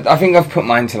I think I've put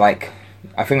mine to like,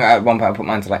 I think at one point I put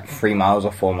mine to like 3 miles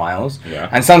or 4 miles. Yeah.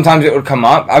 And sometimes it would come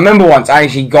up. I remember once I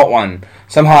actually got one.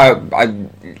 Somehow I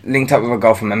linked up with a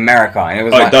girl from America, and it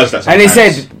was like, it does that and it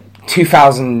sometimes. said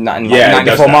 2,094 it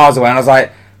does that. miles away, and I was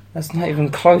like, that's not even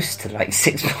close to like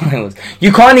 6 miles.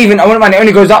 You can't even. I wouldn't mind. It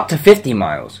only goes up to 50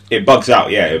 miles. It bugs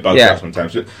out, it bugs Yeah. out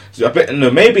sometimes. So I bet, no,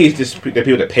 maybe it's just the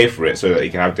people that pay for it so that they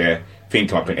can have their thing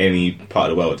come up in any part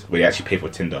of the world where they actually pay for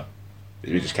Tinder.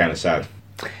 It's just kind of sad.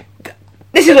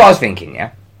 This is what I was thinking,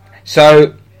 yeah?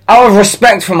 So, out of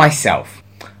respect for myself,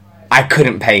 I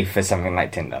couldn't pay for something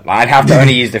like Tinder. Like, I'd have to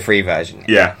only use the free version.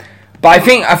 Yeah. But I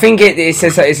think it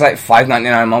says that it's like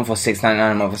 $5.99 a month or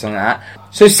 $6.99 a month or something like that.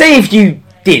 So say if you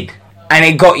did and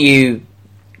it got you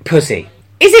pussy,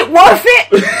 is it worth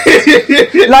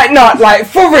it? Like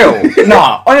for real,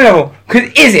 no, on a level. Cause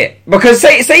is it? Because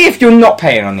say if you're not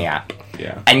paying on the app,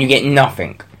 and you get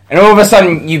nothing, and all of a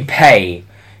sudden you pay,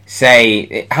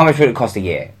 say, how much would it cost a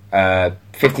year?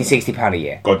 £50-60 a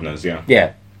year. God knows, yeah.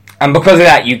 Yeah, and because of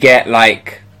that, you get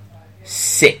like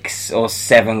 6 or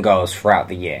 7 girls throughout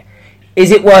the year.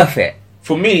 Is it worth it?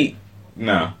 For me,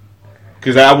 no.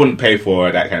 Because I wouldn't pay for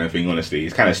that kind of thing, honestly.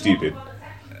 It's kind of stupid.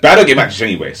 But I don't get matches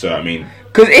anyway, so I mean...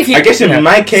 Because if you... I guess in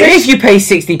my case... Say if you pay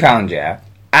 £60, yeah,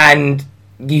 and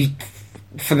you...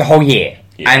 for the whole year,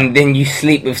 and then you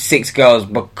sleep with 6 girls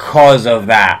because of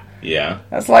that. Yeah.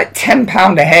 That's like £10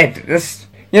 a head. That's...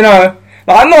 You know...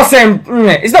 Like, I'm not saying...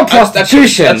 it's not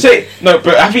prostitution. I'd say... No,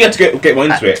 but I think you have to get more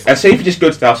into it. I'd say if you just go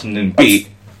to the house and then beat...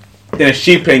 Then it's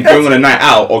cheaper than going on a night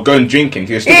out or going drinking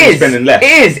because you're still spending less.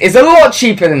 It is. It's a lot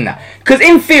cheaper than that. Because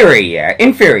in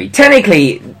theory,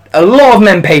 technically, a lot of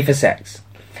men pay for sex.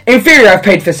 In theory, I've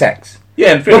paid for sex.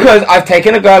 Yeah, in theory. Because I've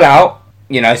taken a girl out,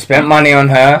 you know, spent money on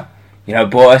her, you know,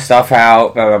 bought her stuff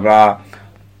out, blah, blah, blah,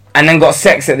 and then got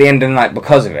sex at the end of the night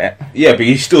because of it. Yeah, but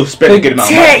you still spend a good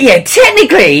amount of money. Yeah,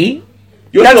 technically,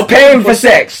 you're that's still paying for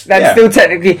sex. That's still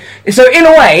technically... So, in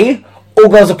a way... all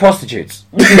girls are prostitutes.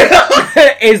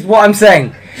 Is what I'm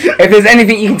saying. If there's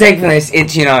anything you can take from this,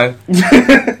 it's, you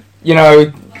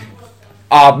know,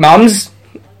 our mums,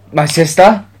 my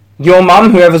sister, your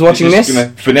mum, whoever's watching this. Gonna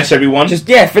finesse everyone.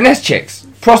 Finesse chicks,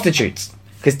 prostitutes,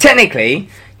 because technically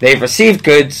they've received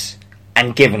goods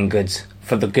and given goods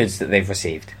for the goods that they've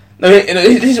received. No,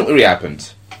 this is what really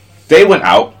happened. They went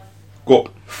out, got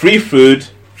free food,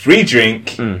 free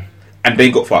drink. And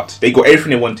they got fucked. They got everything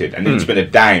they wanted and didn't spend a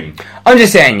dime. I'm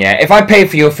just saying, yeah, if I pay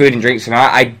for your food and drinks tonight,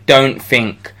 I don't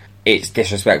think it's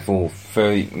disrespectful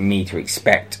for me to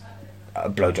expect a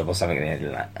blowjob or something at the end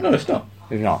of that. No, it's not.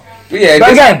 It's not. But yeah,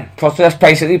 but again, that's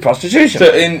basically prostitution.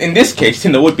 So in this case,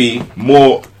 Tinder would be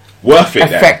more worth it.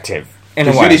 Effective, in a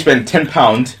way. Because you only spend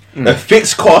 £10, a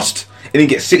fixed cost, and you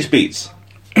get 6 beats.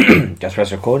 Just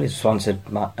Press Record is sponsored.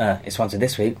 Is sponsored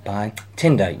this week by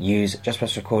Tinder. Use Just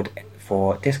Press Record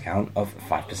for discount of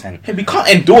 5%. Hey, we can't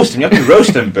endorse them. You have to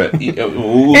roast them, but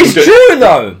it's true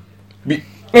though.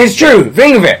 It's true.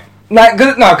 Think of it. Like,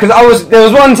 because there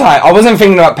was one time I wasn't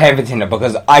thinking about paying for Tinder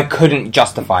because I couldn't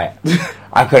justify it.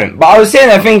 I couldn't. But I was sitting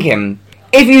there thinking,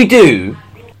 if you do,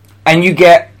 and you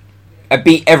get a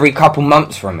beat every couple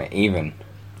months from it, even,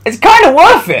 it's kind of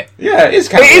worth it. Yeah, it is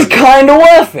kind of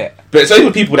worth it. But it's only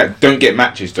for people that don't get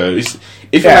matches, though.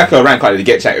 If you're like a rank card that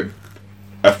gets like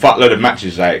a fuckload of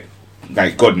matches, like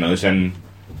God knows, and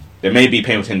then maybe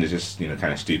paying for Tinder is just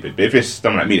kind of stupid. But if it's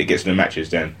someone like me that gets no matches,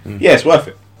 then yeah, it's worth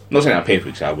it. I'm not saying I pay for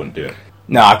it because I wouldn't do it.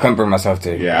 No, I couldn't bring myself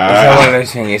to. Yeah, it's one of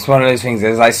those things. It's one of those things.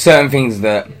 There's like certain things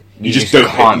that you just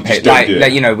can't pay.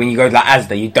 Like when you go to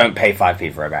Asda, you don't pay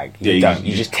 5p for a bag. You don't.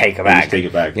 You just take a bag. Just take a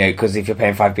bag. Yeah, because if you're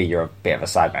paying 5p, you're a bit of a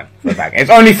sideman for a bag. It's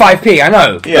only 5p, I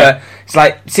know. Yeah. But it's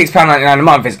like £6.99 a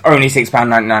month. It's only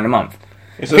 £6.99 a month.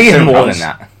 I think it's more than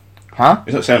that. Huh?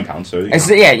 It's not £7, so it's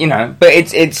but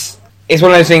it's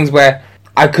one of those things where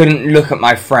I couldn't look at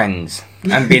my friends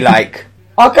and be like,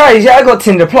 "Oh guys, yeah, I got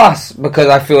Tinder Plus," because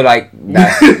I feel like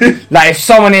like if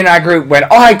someone in our group went,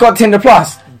 "Oh, I got Tinder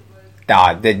Plus,"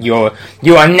 that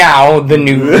you are now the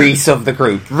new Reese of the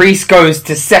group. Reese goes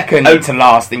to second to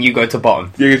last, and you go to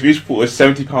bottom. Yeah, because Reese bought a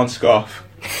 £70 scarf.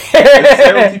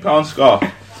 £70 scarf.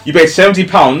 You paid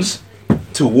 £70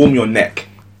 to warm your neck.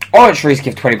 I watched Reese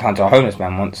give £20 to a homeless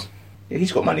man once. Yeah,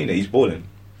 he's got money now. He's balling.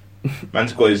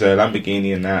 Man's got his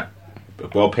Lamborghini and that. A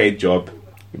well-paid job.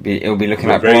 He'll be looking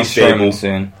at Braun Strowman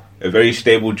soon. A very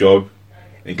stable job.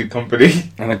 In good company.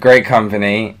 And a great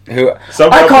company. Who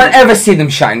I can't ever see them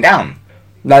shutting down.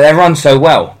 Like, they run so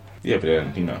well. Yeah, but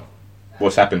then,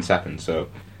 what's happened. So,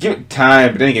 give it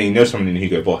time. But then again, you know someone in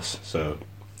Hugo Boss, so...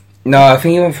 No, I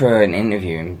think he went for an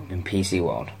interview in PC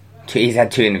World. He's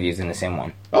had 2 interviews in the same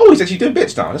one. Oh, he's actually doing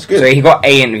bits now. That's good. So he got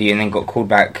a interview and then got called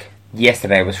back.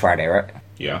 Yesterday was Friday, right?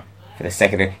 Yeah. For the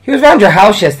second. He was around your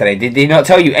house yesterday. Did he not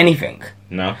tell you anything?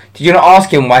 No. Did you not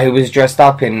ask him why he was dressed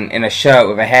up in a shirt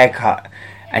with a haircut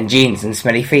and jeans and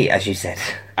smelly feet, as you said?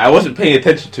 I wasn't paying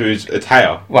attention to his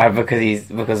attire. Why?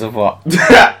 Because of what?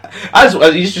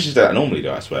 He's just that normally,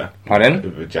 though, I swear. Pardon?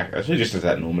 With a jacket. I swear he just does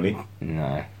that normally.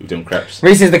 No. With them crepes.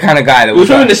 Reese is the kind of guy that... We were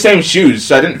wearing the same shoes,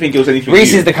 so I didn't think it was anything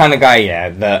Reese new. is the kind of guy, yeah,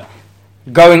 that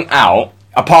going out,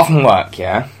 apart from work,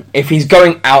 yeah, if he's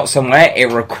going out somewhere,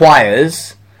 it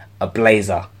requires a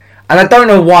blazer. And I don't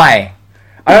know why.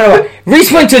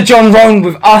 Reese went to John Roan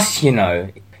with us,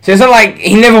 So it's not like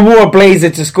he never wore a blazer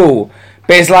to school.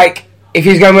 But it's like, If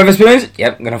he's going Wetherspoons,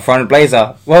 yep, I'm gonna throw on a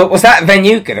blazer. Well, what's that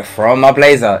venue? Gonna throw on my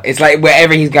blazer. It's like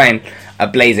wherever he's going, a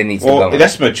blazer needs to go. Well,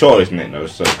 that's mature, isn't it? Though,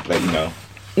 so like you know,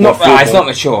 It's not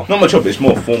mature. Not mature, but it's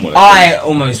more formal. I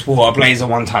almost wore a blazer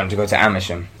one time to go to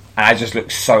Amersham, and I just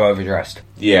looked so overdressed.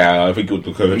 Yeah, I think it would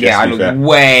look overdressed. Yeah, I looked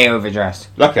way overdressed.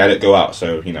 Luckily, I didn't go out,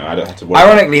 so you know I don't have to worry.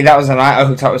 Ironically, that was the night I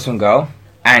hooked up with some girl,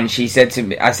 and she said to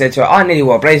me, I said to her, I nearly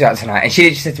wore a blazer out tonight, and she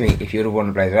just said to me, if you would have worn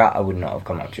a blazer out, I would not have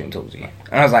come up to you and talked to you.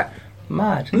 And I was like,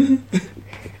 mad. And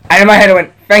in my head I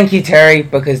went, thank you, Terry,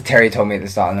 because Terry told me at the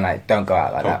start of the night, don't go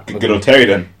out like that. Good old Terry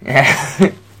then.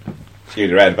 Yeah. She gave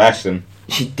the right advice then.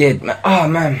 She did. Oh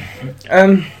man.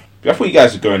 I thought you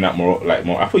guys were going out more. I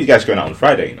thought you guys were going out on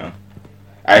Friday. You know.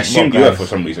 I assumed you were for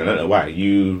some reason. I don't know why.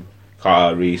 You,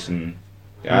 Carter, Reese, and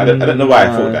I don't know why I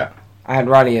thought that. I had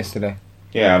Riley yesterday.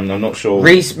 Yeah, I'm not sure.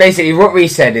 Reese, basically, what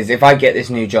Reese said is, if I get this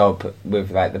new job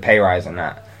with like the pay rise and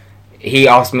that, he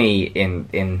asked me in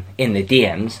the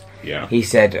DMs. Yeah. He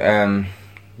said,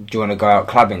 "Do you want to go out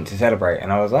clubbing to celebrate?"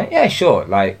 And I was like, "Yeah, sure."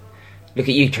 Like, look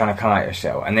at you trying to come out your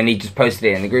shell. And then he just posted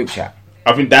it in the group chat.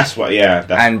 I think that's what. Yeah.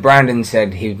 And Brandon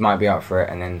said he might be up for it,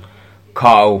 and then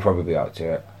Carl will probably be up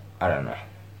to it. I don't know,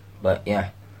 but yeah.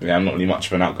 Yeah, I'm not really much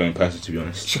of an outgoing person, to be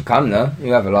honest. You should come though.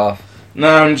 You have a laugh. No,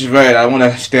 I'm just worried. I want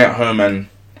to stay at home and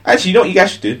actually, you know what you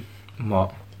guys should do?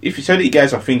 What? If you so that you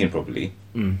guys are thinking properly,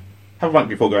 have a wank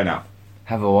before going out.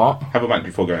 Have a what? Have a wank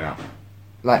before going out.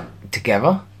 Like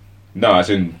together? No, as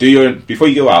in before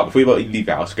you go out, before you leave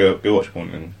the house, go watch porn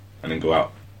and then go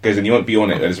out, because then you won't be on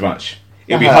it as much.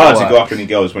 It'll be hard to go after any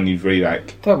girls when you've really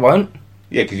like. That won't.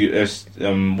 Yeah, because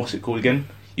you what's it called again?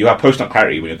 You have post-nut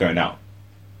clarity when you're going out.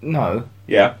 No.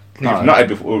 Yeah. No. You've nutted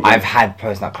before. I've had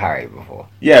post-nut clarity before.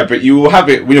 Yeah, but you will have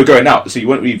it when you're going out, so you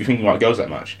won't really be thinking about girls that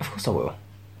much. Of course I will.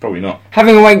 Probably not.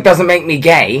 Having a wank doesn't make me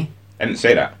gay. I didn't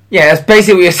say that. Yeah, that's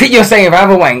basically what you're saying. If I have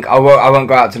a wank, I won't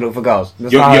go out to look for girls.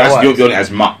 That's You're not how it works. doing it as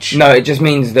much. No, it just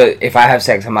means that if I have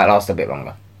sex, I might last a bit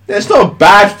longer. That's not a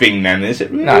bad thing, then, is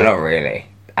it? Really? No, not really.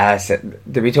 As I said,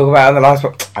 did we talk about it on the last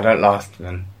one? I don't last,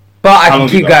 man. But I How can long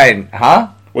keep you got? going. Huh?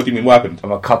 What do you mean? What happened?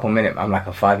 I'm a couple minute. I'm like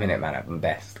a 5-minute man at my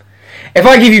best. If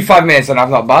I give you 5 minutes and I've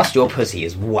not bust, your pussy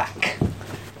is whack.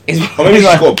 Or maybe you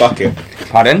should score a bucket.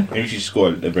 Pardon? Maybe you should score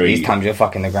a very. These times you're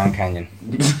fucking the Grand Canyon.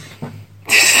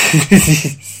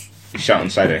 Shout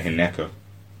inside at Hineko.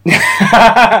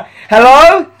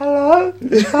 Hello? Hello?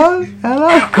 Hello?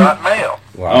 Hello? Got mail.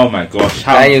 Wow. Oh my gosh!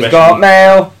 How Daniel's got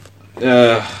mail.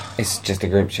 Uh, It's just a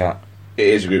group chat. it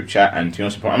is a group chat, and to be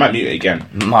honest, I might mute it again.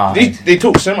 Mad. They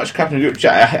talk so much crap in the group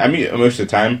chat. I mute it most of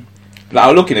the time. Like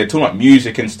I'll look in, they're talking about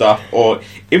music and stuff, or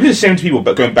if it's the same people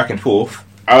but going back and forth,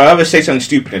 I'll either say something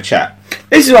stupid in the chat.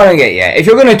 This is what I don't get, yeah. If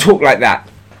you're going to talk like that,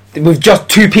 with just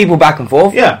two people back and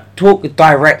forth, Yeah. talk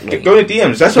directly. Go in the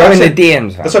DMs. That's Go what I in the said.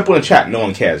 DMs, man. That's why I put in the chat. No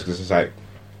one cares because it's like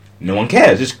no one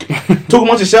cares. Just talk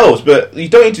amongst yourselves, but you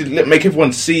don't need to make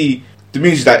everyone see the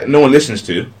music that no one listens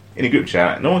to in a group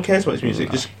chat. No one cares about this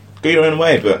music. Just go your own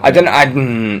way. But I don't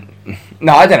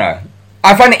know.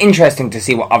 I find it interesting to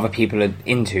see what other people are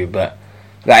into, but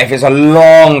like if it's a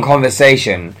long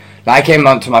conversation, like I came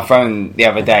onto my phone the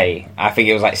other day, I think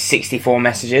it was like 64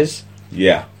 messages,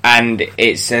 yeah, and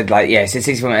it said like, yeah, it said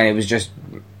 64, and it was just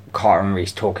Carter and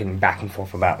Reese talking back and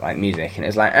forth about like music, and it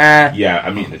was like, yeah.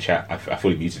 I muted the chat. I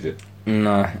fully muted it.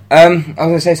 no. I was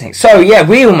gonna say something. So yeah,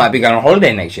 we all might be going on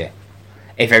holiday next year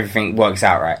if everything works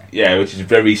out right. Yeah, which is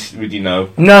very, you know.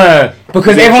 No,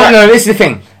 because They everyone. track- No, this is the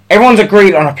thing. Everyone's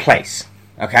agreed on a place.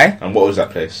 Okay. And what was that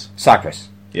place? Cyprus.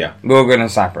 Yeah. We all agreed on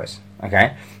Cyprus,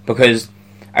 okay? Because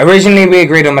originally we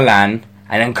agreed on Milan,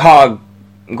 and then Carl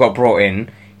got brought in.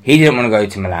 He didn't want to go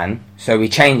to Milan, so we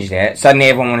changed it. Suddenly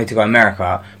everyone wanted to go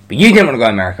America, but you didn't want to go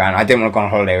America, and I didn't want to go on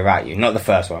holiday without you. Not the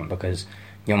first one, because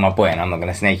you're my boy, and I'm not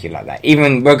going to snake you like that.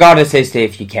 Even regardless as to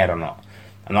if you cared or not.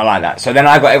 I'm not like that. So then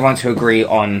I got everyone to agree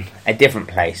on a different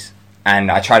place, and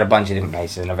I tried a bunch of different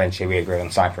places, and eventually we agreed on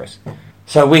Cyprus.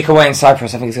 So a week away in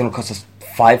Cyprus, I think it's going to cost us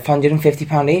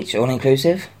 £550 each, all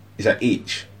inclusive. Is that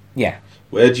each? Yeah.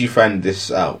 Where did you find this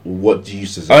out? What do you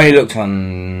use to I only looked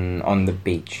on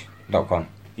thebeach.com.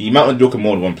 You might want to look at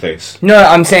more than one place. No,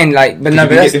 I'm saying like, but no, You but can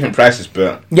get that's, different prices,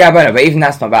 but yeah, but no, but even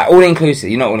that's not bad. All inclusive,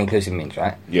 you know what all inclusive means,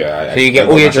 right? yeah. So you get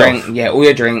all your drink, yeah, all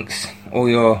your drinks, all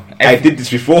your. I did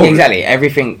this before. Exactly,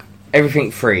 everything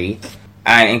free,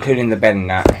 and including the bed and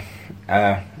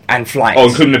that, and flights. Oh,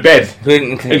 including the bed.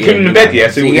 Including the bed,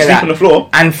 yeah. So you get sleep that. on the floor.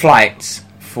 And flights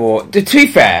for. To be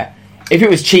fair, if it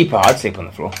was cheaper, I'd sleep on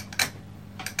the floor.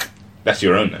 That's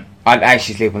your own then. I'd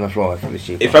actually sleep on the floor if it was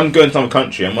cheaper. If I'm going to some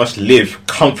country, I must live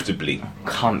comfortably,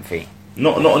 Comfy.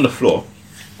 not on the floor.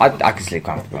 I could sleep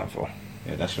comfortably on the floor.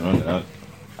 Yeah, that's your own then.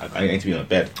 I need to be on a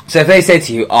bed. So if they say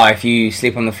to you, if you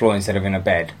sleep on the floor instead of in a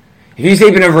bed, if you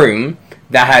sleep in a room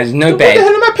that has no bed, what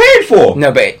the hell am I paying for?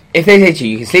 No, but if they say to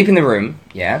you, you can sleep in the room,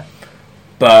 yeah,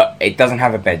 but it doesn't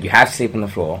have a bed. You have to sleep on the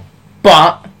floor,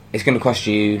 but it's going to cost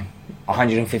you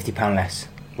 £150 less.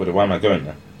 Well, then why am I going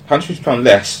there? £150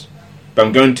 less, but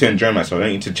I'm going to enjoy myself. I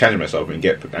don't need to challenge myself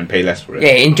and pay less for it.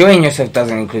 Yeah, enjoying yourself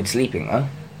doesn't include sleeping, though.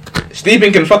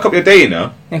 Sleeping can fuck up your day, you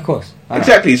know. Yeah, of course. I know.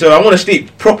 Exactly. So I want to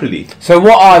sleep properly. So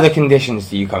what are the conditions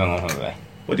to you coming on holiday?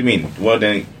 What do you mean? Well,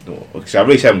 then, because I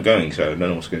really said I'm going, so I don't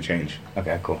know what's going to change.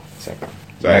 Okay, cool. So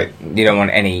Right. you don't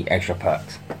want any extra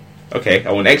perks. Okay,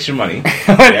 I want extra money.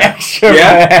 Extra.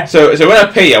 Yeah. So when I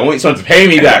pay, I want someone to pay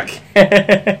me back.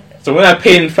 So when I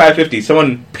pay in $550,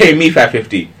 someone pay me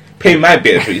 $550, pay my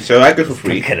bit of free, so I go for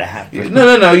free. Could have happened.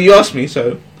 No. You asked me,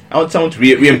 so I want someone to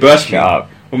reimburse me. Shut up.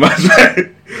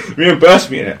 Reimburse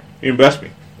me, innit? Reimburse me.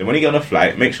 Then when you get on a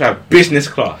flight, make sure I have business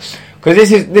class. Because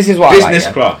this is what Business I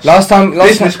like, class. Last time.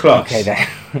 Class. Okay, then.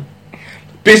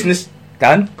 Business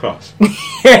Done. class.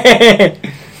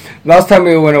 Last time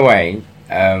we went away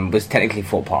was technically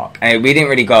Fort Park, and we didn't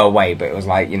really go away, but it was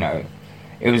like, you know,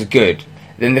 it was good.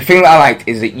 Then the thing that I liked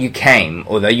is that you came,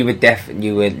 although you were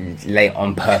late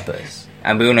on purpose,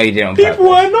 and we all know you did it on purpose. People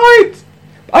were annoyed.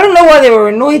 I don't know why they were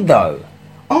annoyed though.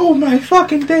 Oh my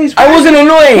fucking days! I wasn't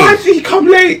annoyed. Why did he come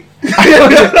late?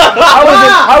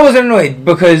 I wasn't annoyed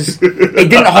because it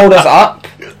didn't hold us up.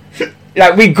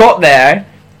 Like, we got there,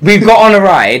 we got on a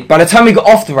ride. By the time we got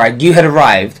off the ride, you had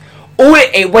arrived. All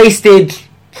it wasted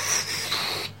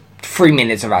 3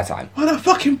 minutes of our time. Oh, that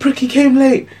fucking prick, he came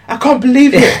late. I can't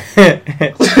believe it.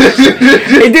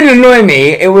 It didn't annoy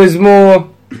me. It was more,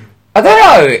 I don't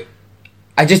know.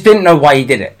 I just didn't know why he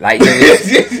did it. Like,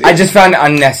 I just found it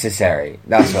unnecessary.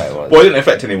 That's what it was. Well, it didn't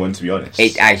affect anyone, to be honest.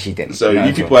 It actually didn't. So No,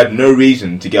 you people had no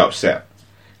reason to get upset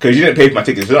because you didn't pay for my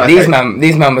tickets. So These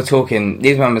men were talking.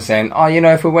 These men were saying, "Oh, you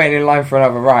know, if we're waiting in line for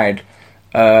another ride,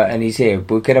 and he's here,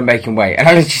 we're gonna make him wait." And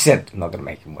I literally said, "I'm not gonna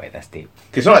make him wait. That's deep."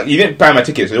 Because like you didn't buy my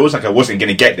tickets, so it was like I wasn't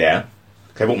gonna get there.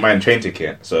 Cause I bought my own train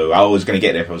ticket, so I was gonna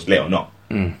get there if I was late or not.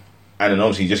 And then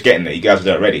obviously just getting there, you guys were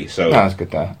there already. So That was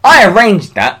good though. I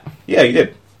arranged that. yeah, you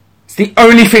did. It's the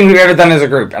only thing we've ever done as a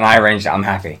group, and I arranged it. I'm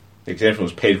happy. Because everything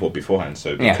was paid for beforehand,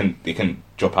 so Yeah. they can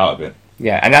drop out of it.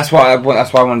 Yeah, and that's why I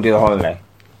want to do the holiday,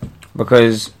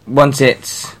 because once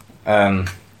it's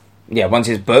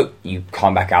booked, you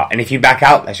can't back out. And if you back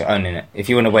out, that's your own in it. If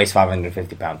you want to waste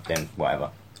 £550, then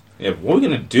whatever. Yeah, but what are we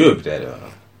gonna do over there though?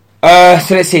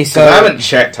 So let's see. So I haven't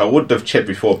checked. I would have checked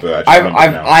before, but I just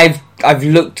remember now. I've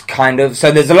looked kind of.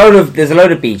 So there's a load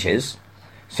of beaches.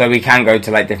 So we can go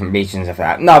to like different beaches and stuff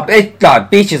like that. No,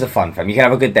 beaches are fun, fam. You can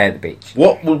have a good day at the beach.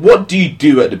 What do you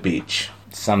do at the beach?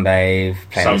 Sunbathe,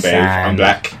 play in the Sunbathe. sand. I'm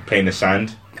black. Play in the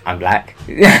sand. I'm black.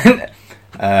 I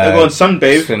go on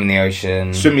sunbathe. Swim in the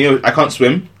ocean. Swim. I can't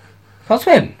swim. Can't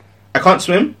swim. I can't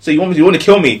swim. So you want to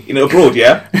kill me? Abroad,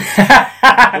 yeah? You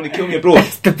want to kill me abroad?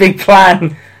 That's the big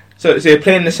plan. So you're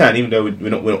playing in the sand, even though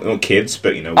we're not kids,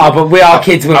 but you know. Oh, but we are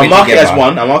kids. I'll mark it together. as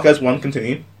one. I'll mark it as one.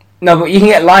 Continue. No, but you can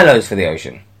get lilos for the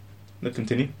ocean. No,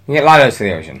 continue. You can get lilos for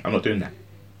the ocean. I'm not doing that.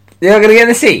 You're not gonna get in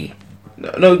the sea.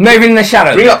 No. Not even in the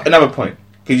shadows. Bring up another point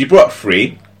because you brought up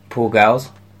free Pool girls.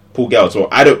 pool girls, or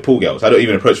I don't pool girls. I don't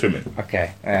even approach women.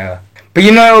 Okay. But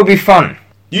you know it would be fun.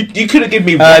 You could have given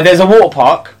me. There's a water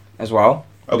park as well.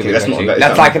 Okay, that's not.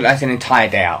 That's an entire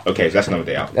day out. Okay, so that's another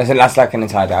day out. That's like an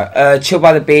entire day out. Chill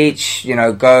by the beach. You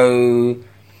know, go.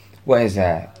 What is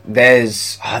there?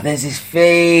 There's this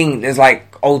thing. There's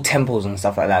like old temples and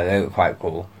stuff like that. They look quite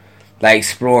cool. Like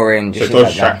exploring. Just So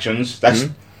tourist attractions. That's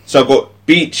so I've got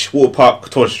beach, water park,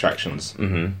 tourist attractions,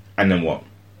 and then what?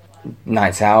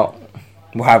 Nights out.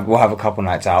 We'll have a couple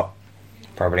nights out.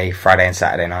 Probably Friday and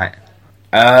Saturday night.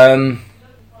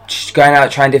 Just going out,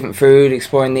 trying different food,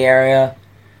 exploring the area.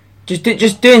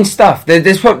 Just doing stuff. There's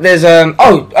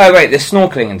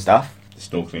snorkeling and stuff.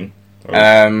 Snorkeling.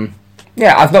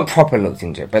 Yeah, I've not proper looked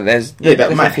into it, but there's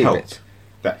that might a few help. bits.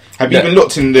 Have you even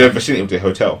looked in the vicinity of the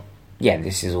hotel? Yeah,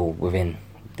 this is all within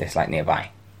this, like, nearby.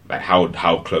 Like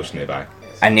how close nearby?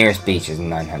 Our nearest beach is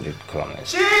 900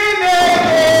 kilometers.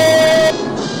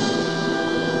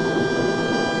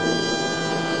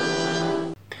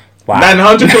 Wow.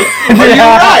 900 Are you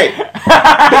right?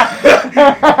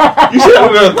 You said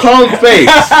it with a calm face.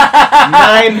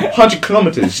 900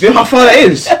 kilometers. You know how far that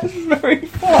is? That's very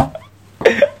far.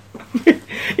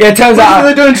 Yeah, it turns What out. are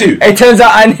they doing to? It turns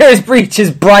out our nearest beach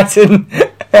is Brighton.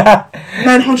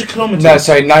 900 kilometers. No,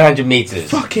 sorry, 900 meters.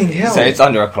 Fucking hell. So it's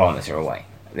under a kilometer away,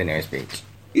 the nearest beach.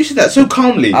 You said that so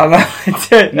calmly. I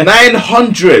don't know.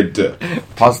 900.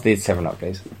 Pass the 7 up,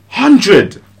 please.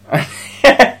 100.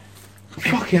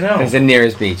 Fucking hell. Because the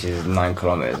nearest beach is 9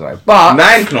 kilometers away. But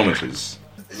 9 kilometers.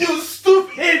 You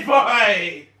stupid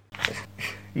boy.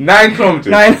 9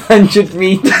 kilometers. 900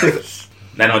 meters.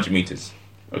 900 meters.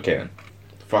 Okay then.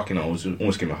 Fucking hell, I was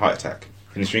almost getting a heart attack.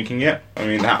 Finished drinking yet? I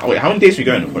mean, how many days are we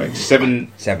going for? Like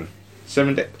 7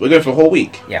 days? We're going for a whole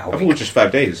week? Yeah, whole I thought it was just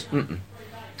 5 days.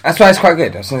 That's why it's quite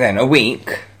good. That's what I'm saying. A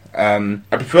week. I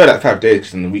prefer that 5 days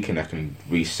because in the weekend I can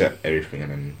reset everything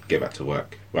and then get back to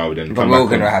work. Rather than But come we're back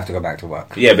going to on, have to go back to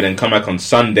work. yeah, but then come back on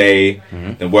Sunday,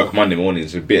 then work Monday morning.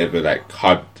 It's a bit of a like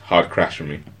hard crash for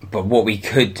me. But what we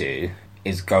could do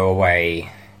is go away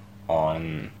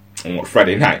on... On what,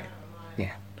 Friday night?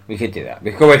 Yeah, we could do that.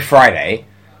 We could go away Friday,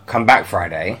 come back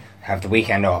Friday, have the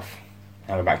weekend off,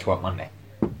 and go back to work Monday.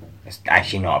 It's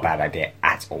actually not a bad idea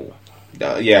at all.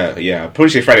 Yeah. I'd probably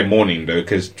say Friday morning though,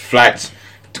 because flights.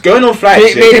 Going on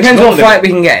flights. It depends what flight we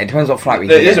can get. It depends what flight we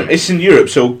can get. It's in Europe,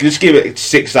 so just give it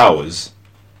 6 hours.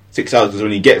 6 hours is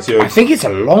when you get to. I think it's a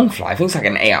long flight. I think it's like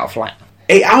an 8-hour flight.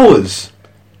 8 hours.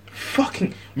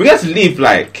 Fucking. We're gonna have to leave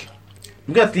like.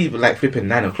 We're gonna have to leave at like flipping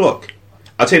 9 o'clock.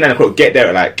 I'll say 9 o'clock. Get there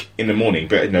at like in the morning,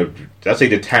 but you know, I'll say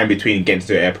the time between getting to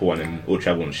the airport and all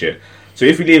travel and shit. So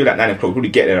if we leave at 9 o'clock, we'll probably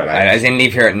get there at like As in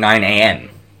leave here at 9 a.m.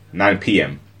 9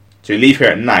 p.m. So you leave here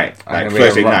at night, like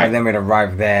Thursday night. And then we'd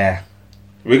arrive there.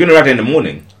 We're gonna arrive there in the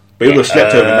morning, but we would have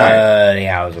slept overnight. Early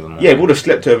hours of the morning. Yeah, we would have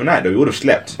slept overnight though. We would have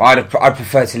slept. But I'd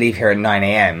prefer to leave here at 9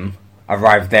 a.m.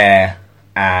 Arrive there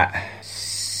at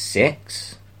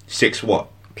 6 6 what?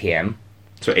 p.m.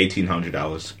 So 1800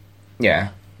 hours. Yeah.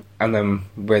 And then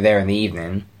we're there in the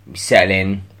evening. We settle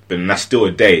in. But then that's still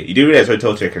a day. You do realize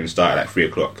hotel check-in start at like 3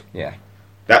 o'clock. Yeah.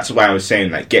 That's why I was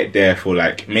saying like get there for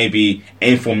like maybe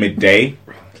aim for midday,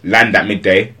 land at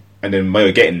midday, and then when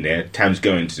we're getting there, time's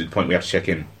going to the point we have to check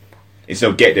in.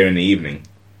 Instead of get there in the evening.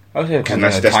 Also depends on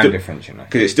the that's time still- difference, you know.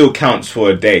 Because it still counts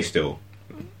for a day still.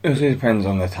 It also depends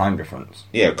on the time difference.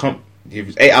 Yeah, if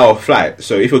it's 8-hour flight,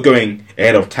 so if we're going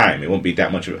ahead of time, it won't be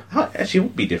that much of a... Actually, it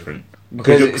won't be different.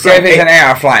 Because you're- say if it's an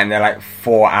 8-hour flight and they're like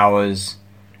 4 hours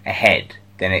ahead,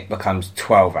 then it becomes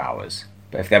 12 hours.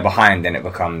 But if they're behind, then it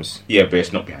becomes... Yeah, but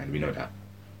it's not behind. We know that.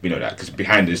 Because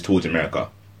behind is towards America.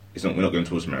 It's not. We're not going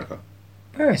towards America.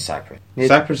 Where is Cyprus?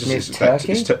 Cyprus near is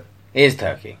Turkey? It's It is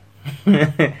Turkey.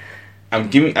 I'm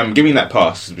giving that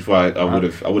pass before I would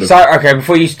have. So, okay,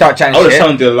 before you start chatting I would have shit...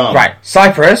 sounded the alarm. Right,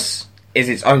 Cyprus is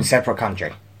its own separate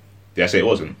country. Did I say it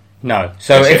wasn't? No.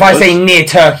 So Yes, if it I was. say near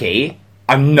Turkey,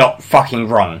 I'm not fucking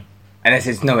wrong. Unless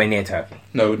it's nowhere near Turkey.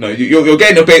 No. You're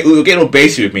getting all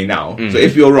basic with me now. So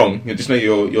if you're wrong, you just know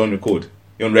you're on record.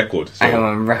 You're on record. So. I am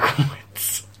on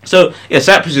records. So yeah,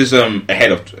 Cyprus is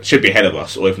should be ahead of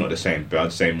us, or if not the same, but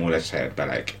I'd say more or less ahead by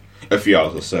like a few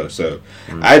hours or so. So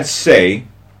I'd say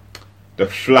the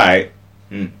flight.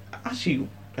 Actually,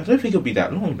 I don't think it'll be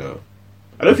that long though.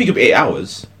 I don't think it'll be 8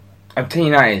 hours I'm telling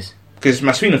you now it is. because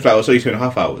my Sweden flight was only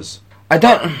 2.5 hours. I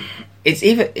don't... It's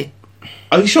either...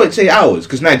 Are you sure it's 8 hours?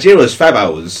 Because Nigeria is 5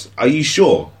 hours. Are you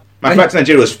sure? My flight to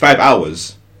Nigeria was 5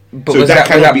 hours. But So was that that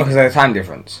cannot be- because of the time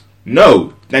difference?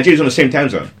 No, Nigeria's on the same time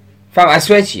zone. Fam, I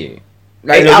swear to you.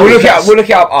 Like, 8 look, hours, we'll that's- look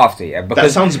it up after, yeah?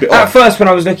 Because sounds a bit at off. first when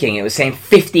I was looking, it was saying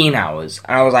 15 hours.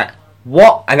 And I was like,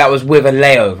 what? And that was with a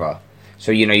layover.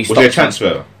 So, you know, you Was stopped... there a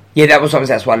transfer? Yeah, that's what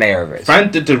a layover is.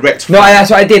 Find the direct No, flight. that's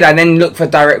what I did. I then looked for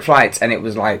direct flights, and it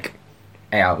was like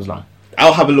 8 hours long.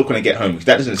 I'll have a look when I get home because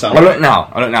that doesn't sound I'll right. look now,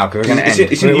 because we're going to It's-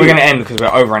 end. it's in We're Europe. going to end because we're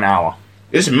over an hour.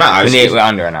 It doesn't matter. We're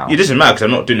under an hour. It doesn't matter because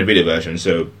I'm not doing the video version,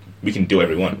 so we can do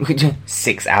whatever we want.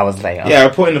 6 hours later. Yeah, I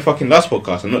put in the fucking last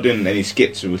podcast. I'm not doing any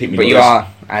skits. It will take me. But a you lot are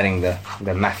adding the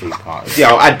Matthew part. less.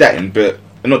 Yeah, I'll add that in, but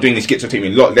I'm not doing any skits. It'll take me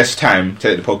a lot less time to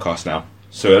edit the podcast now.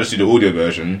 So I'll just do the audio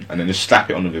version and then just slap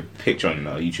it on with a picture on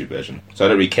the YouTube version. So I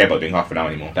don't really care about doing half an hour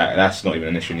anymore. That's not even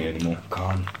an issue anymore.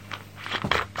 Calm.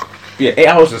 Yeah, 8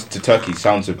 hours to Turkey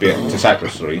sounds a bit to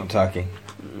Cyprus. Sorry. Not Turkey.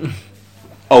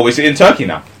 Oh, is it in Turkey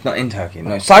now? Not in Turkey.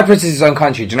 No, Cyprus is its own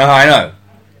country. Do you know how I know?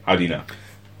 How do you know?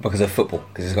 Because of football.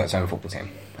 Because it's got its own football team.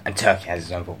 And Turkey has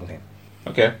its own football team.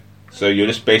 Okay. So you're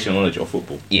just basing your knowledge of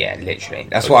football. Yeah, literally.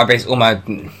 That's what I base all my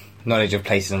knowledge of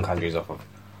places and countries off of.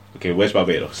 Okay, where's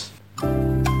Barbados?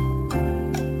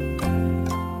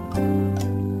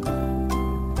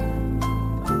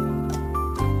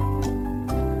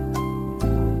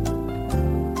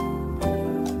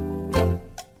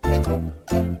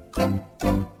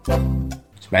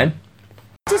 Spain?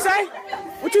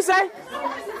 What you say?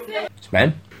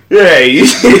 Spain? Yay! Yay!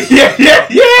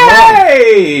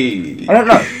 I don't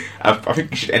know. I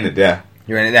think we should end it there.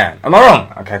 You're in it there. Am I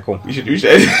wrong? Okay, cool. We should end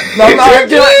it. No, do you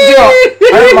know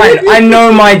what? I don't mind. I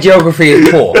know my geography is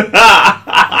poor.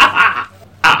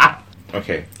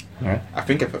 Okay. Alright. I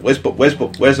think where's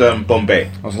Bombay?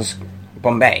 What's this?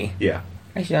 Bombay? Yeah.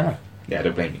 Actually, I don't know. Yeah,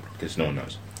 don't blame me, because no one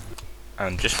knows.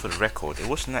 And just for the record, it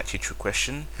wasn't actually a trick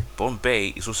question. Bombay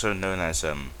is also known as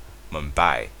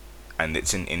Mumbai, and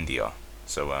it's in India.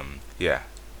 So yeah,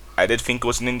 I did think it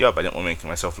was in India, but I didn't want to make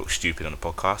myself look stupid on the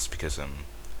podcast because I'm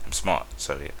smart.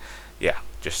 So yeah,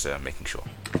 just making sure.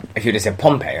 If you'd have said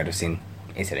Pompeii, I'd have seen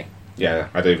Italy. Yeah,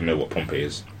 I don't even know what Pompeii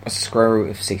is. What's the square root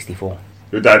of 64?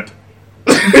 Your dad.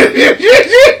 We're gonna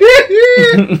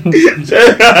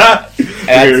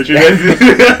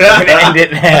end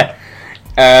it there.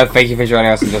 Thank you for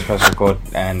joining us and Just Press Record,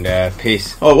 and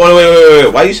peace. Oh,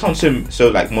 wait. Why you sound so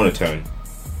like monotone?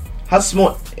 Have some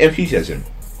more enthusiasm.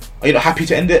 Are you not happy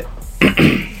to end it?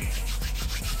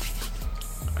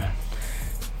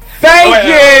 Thank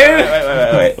you!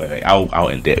 Wait. I'll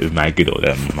end it with my good old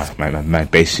my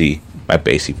bassy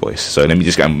voice. So let me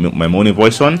just get my morning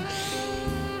voice on.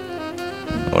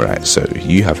 Alright, so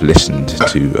you have listened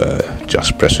to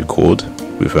Just Press Record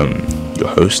with your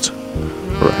host,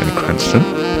 Ryan Cranston,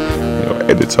 your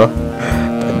editor,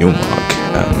 Daniel Mark.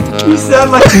 You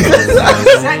sound like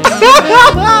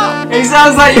it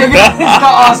sounds like you're going to start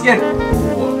asking.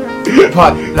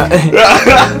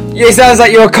 It sounds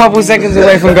like you're a couple seconds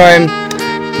away from going.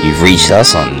 You've reached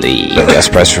us on the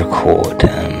Just Press Record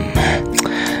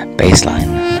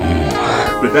baseline.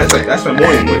 But that's my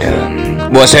morning voice.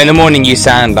 Well, so in the morning you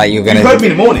sound like you're gonna. You heard me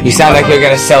in the morning. You sound like you're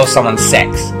gonna sell someone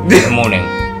sex in the morning.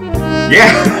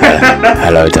 Yeah.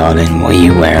 Hello, darling. What are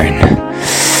you wearing?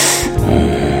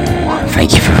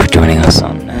 Thank you for joining us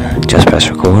on Just Press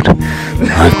Record.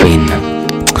 I've been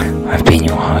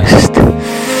your host,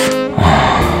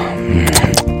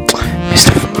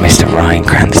 Mr. Ryan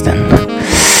Cranston,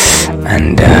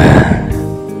 and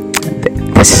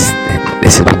this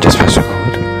has been Just Press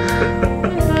Record.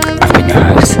 I've been your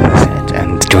host,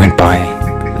 and joined by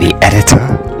the editor,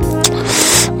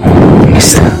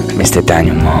 Mr.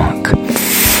 Daniel Mark.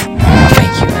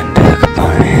 Thank you, and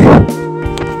goodbye.